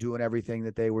back to doing everything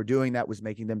that they were doing that was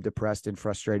making them depressed and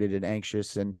frustrated and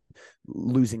anxious and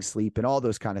losing sleep and all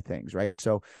those kind of things, right?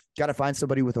 So got to find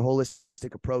somebody with a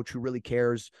holistic approach who really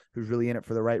cares, who's really in it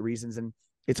for the right reasons. And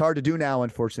it's hard to do now,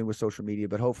 unfortunately, with social media,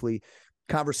 but hopefully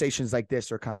conversations like this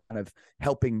are kind of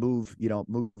helping move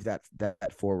that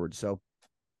forward. So,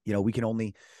 we can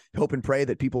only hope and pray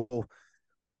that people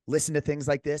listen to things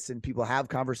like this and people have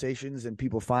conversations and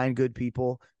people find good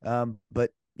people. But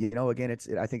again,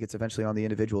 I think it's eventually on the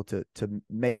individual to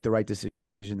make the right decision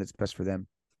that's best for them.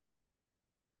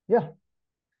 Yeah,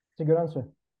 it's a good answer.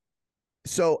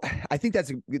 So I think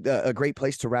that's a great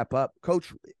place to wrap up.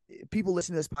 Coach, people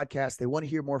listen to this podcast, they want to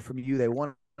hear more from you. They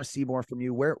want to see more from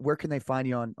you. Where can they find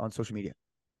you on social media?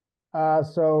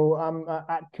 So I'm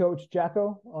at Coach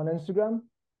Jacko on Instagram.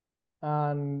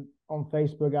 And on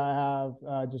Facebook, I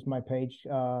have just my page,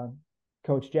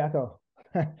 Coach Jacko.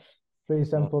 Pretty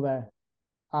simple there.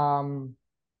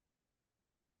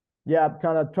 Yeah, I'm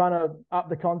kind of trying to up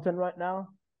the content right now,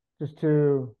 just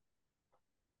to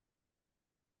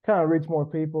kind of reach more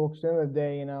people. Because at the end of the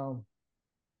day,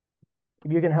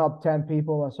 if you can help 10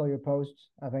 people, I saw your posts,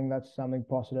 I think that's something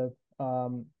positive. I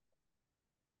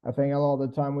think a lot of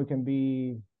the time we can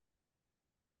be,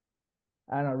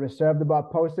 reserved about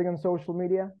posting on social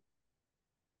media.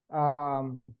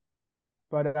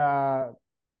 But I've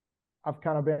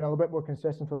kind of been a little bit more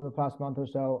consistent for the past month or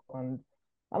so, and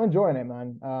I'm enjoying it,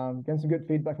 man. Getting some good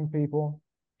feedback from people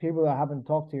that I haven't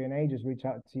talked to in ages reach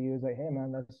out to you. It's like, hey,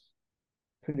 man, that's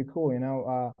pretty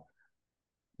cool,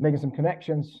 making some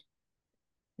connections.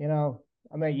 I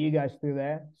met you guys through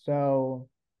there, so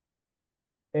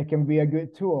it can be a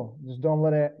good tool. Just don't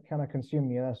let it kind of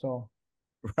consume you. That's all.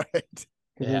 Right.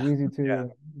 Because it's easy to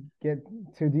get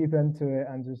too deep into it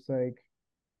and just like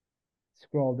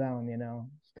scroll down,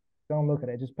 Don't look at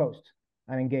it. Just post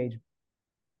and engage.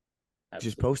 Absolutely.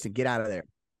 Just post and get out of there.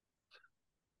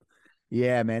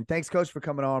 Yeah, man. Thanks, Coach, for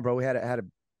coming on, bro. We had a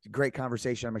great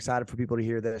conversation. I'm excited for people to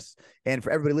hear this. And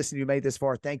for everybody listening who made this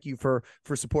far, thank you for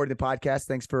supporting the podcast.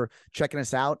 Thanks for checking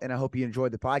us out. And I hope you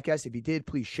enjoyed the podcast. If you did,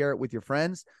 please share it with your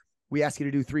friends. We ask you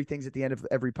to do 3 things at the end of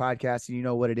every podcast, and you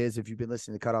know what it is if you've been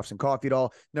listening to Cutoffs and Coffee at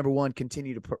all. Number 1,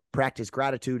 continue to practice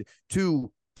gratitude. 2,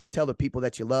 tell the people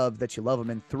that you love them.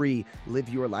 And 3, live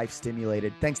your life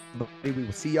stimulated. Thanks, everybody. We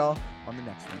will see y'all on the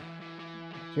next one.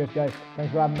 Cheers, guys.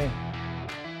 Thanks for having me.